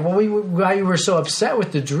why. Why you were so upset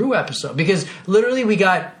with the Drew episode? Because literally we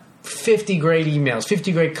got 50 great emails,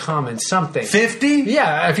 50 great comments, something. 50?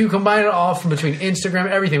 Yeah, if you combine it all from between Instagram,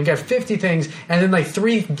 everything, we got 50 things, and then like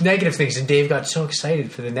 3 negative things, and Dave got so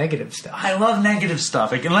excited for the negative stuff. I love negative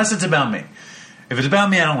stuff, unless it's about me. If it's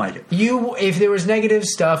about me, I don't like it. If there was negative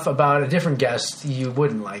stuff about a different guest, you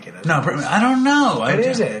wouldn't like it. No, I don't know. What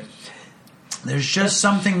is it? There's just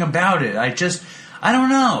something about it. I don't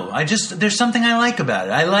know. There's something I like about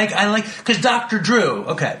it. I like, because Dr. Drew,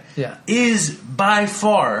 is by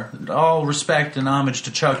far, all respect and homage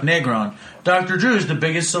to Chuck Negron, Dr. Drew is the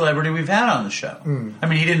biggest celebrity we've had on the show. I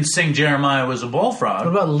mean, he didn't sing Jeremiah Was a Bullfrog. What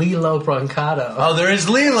about Lilo Brancato? Oh, there is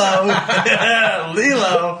Lilo.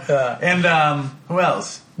 Lilo. And who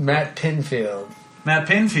else? Matt Pinfield.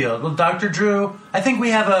 Well, Dr. Drew, I think we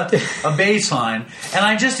have a baseline.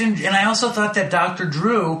 And I also thought that Dr.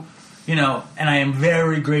 Drew... You know, and I am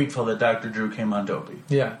very grateful that Dr. Drew came on Dopey.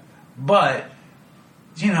 Yeah. But,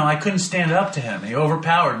 you know, I couldn't stand up to him. He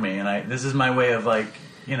overpowered me, and this is my way of, like,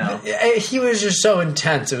 you know. He was just so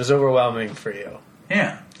intense. It was overwhelming for you.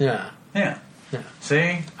 Yeah. Yeah. Yeah. Yeah.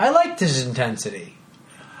 See? I liked his intensity.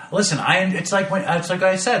 Listen, it's like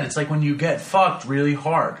I said, it's like when you get fucked really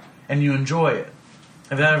hard and you enjoy it.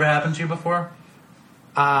 Have that ever happened to you before?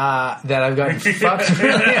 that I've gotten fucked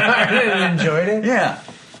really hard and enjoyed it? Yeah.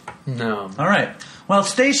 No. All right. Well,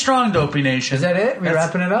 stay strong, Dopey Nation. Is that it? We That's-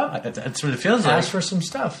 wrapping it up? That's what it feels like. Ask for some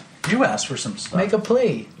stuff. You asked for some stuff. Make a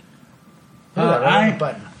plea. Look at that, right on the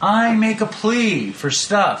button. I make a plea for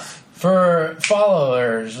stuff. For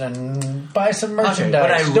followers and buy some merchandise.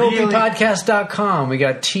 what I really- Dopeypodcast.com. We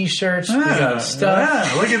got t-shirts. We got stuff.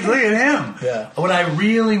 Yeah, look at him. Yeah. What I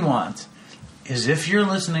really want is if you're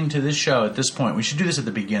listening to this show at this point, we should do this at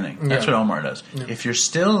the beginning. That's Yeah. what Omar does. Yeah. If you're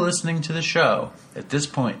still listening to the show at this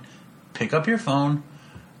point, pick up your phone.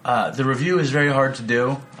 The review is very hard to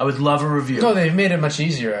do. I would love a review. No, they've made it much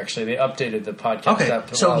easier, actually. They updated the podcast Okay,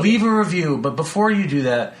 app. so leave a review, but before you do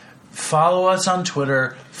that, follow us on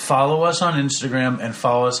Twitter, follow us on Instagram, and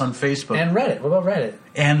follow us on Facebook. And Reddit. What about Reddit?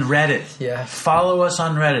 And Reddit. Yeah. Follow us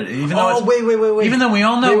on Reddit. Even though Oh, it's, wait. Even though we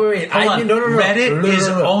all know. Wait. Hold on. No. Reddit No. is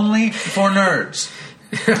only for nerds.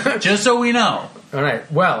 Just so we know. All right.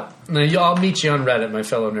 Well, now I'll meet you on Reddit, my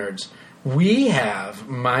fellow nerds. We have,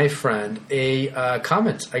 my friend, a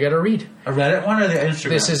comment I got to read. A Reddit one or the Instagram?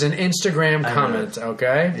 This is an Instagram comment,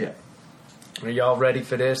 okay? Yeah. Are y'all ready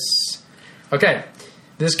for this? Okay.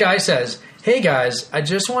 This guy says, "Hey guys, I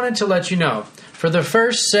just wanted to let you know, for the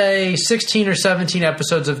first, say, 16 or 17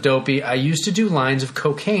 episodes of Dopey, I used to do lines of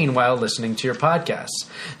cocaine while listening to your podcasts.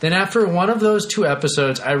 Then after one of those 2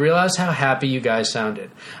 episodes, I realized how happy you guys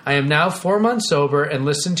sounded. I am now 4 months sober and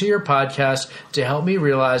listen to your podcast to help me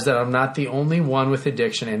realize that I'm not the only one with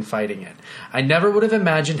addiction and fighting it. I never would have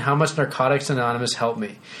imagined how much Narcotics Anonymous helped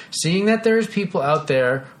me. Seeing that there's people out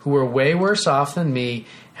there who are way worse off than me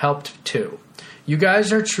helped too. You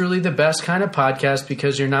guys are truly the best kind of podcast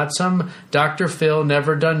because you're not some Dr. Phil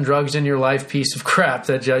never done drugs in your life piece of crap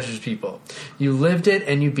that judges people. You lived it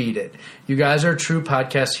and you beat it. You guys are true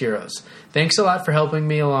podcast heroes. Thanks a lot for helping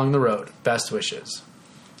me along the road. Best wishes."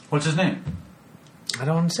 What's his name? I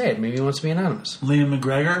don't want to say it. Maybe he wants to be anonymous. Liam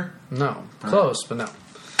McGregor? No. Close, but no.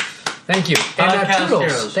 Thank you. And Podcast Toodles.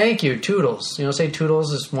 heroes. Thank you. Toodles. You know, say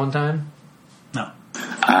Toodles this one time. No.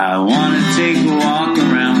 I wanna take a walk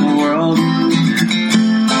around the world.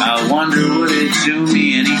 I wonder would it do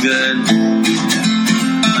me any good?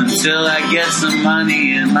 Until I get some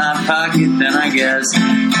money in my pocket, then I guess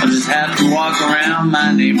I'll just have to walk around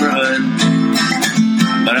my neighborhood.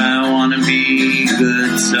 But I wanna be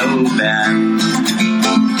good so bad.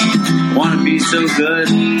 Wanna be so good,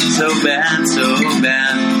 so bad, so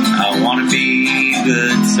bad. I wanna be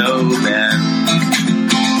good so bad.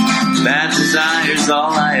 Bad desire's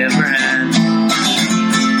all I ever had.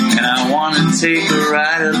 And I wanna take a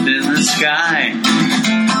ride up in the sky.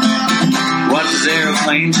 Watch this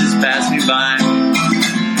aeroplane just pass me by.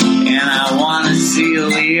 And I wanna see a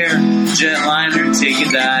Lear jetliner take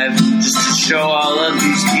a dive, just to show all of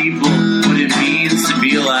these people what it means to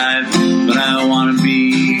be alive. But I wanna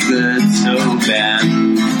be good so bad.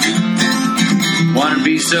 Wanna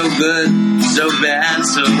be so good, so bad,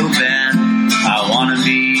 so bad. I wanna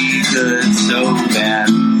be good so bad.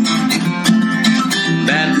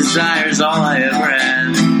 Bad desire's all I ever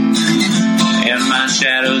had. And my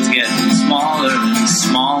shadow's getting smaller and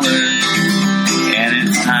smaller. And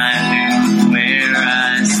it's time where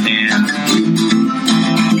I stand.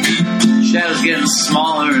 Shadow's getting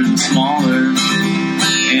smaller and smaller.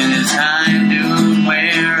 And it's high noon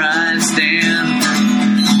where I stand.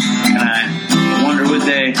 And I wonder would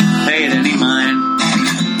they pay it any mind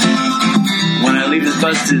when I leave this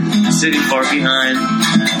busted city far behind.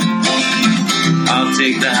 I'll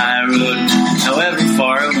take the high road, however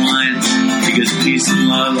far it winds, because peace and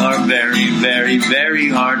love are very, very, very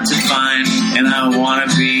hard to find. And I wanna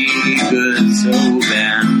be good so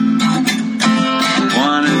bad.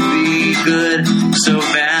 Wanna be good so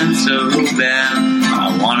bad, so bad.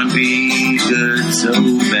 I wanna be good so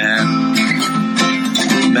bad.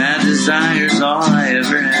 Bad desire's all I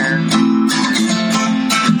ever had.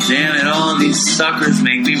 Damn it, all these suckers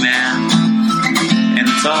make me mad. And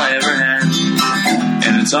it's all I ever had.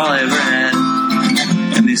 And it's all I ever had.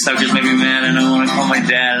 And these suckers make me mad, and I wanna call my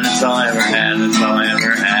dad, and it's all I ever had, and it's all I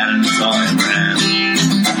ever had, and it's all I ever had.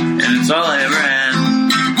 And it's all I ever had.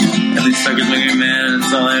 And these suckers make me mad, and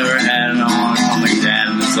it's all I ever had, and I wanna call my dad,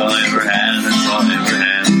 and it's all I ever had, and it's all I ever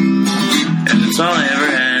had. And it's all I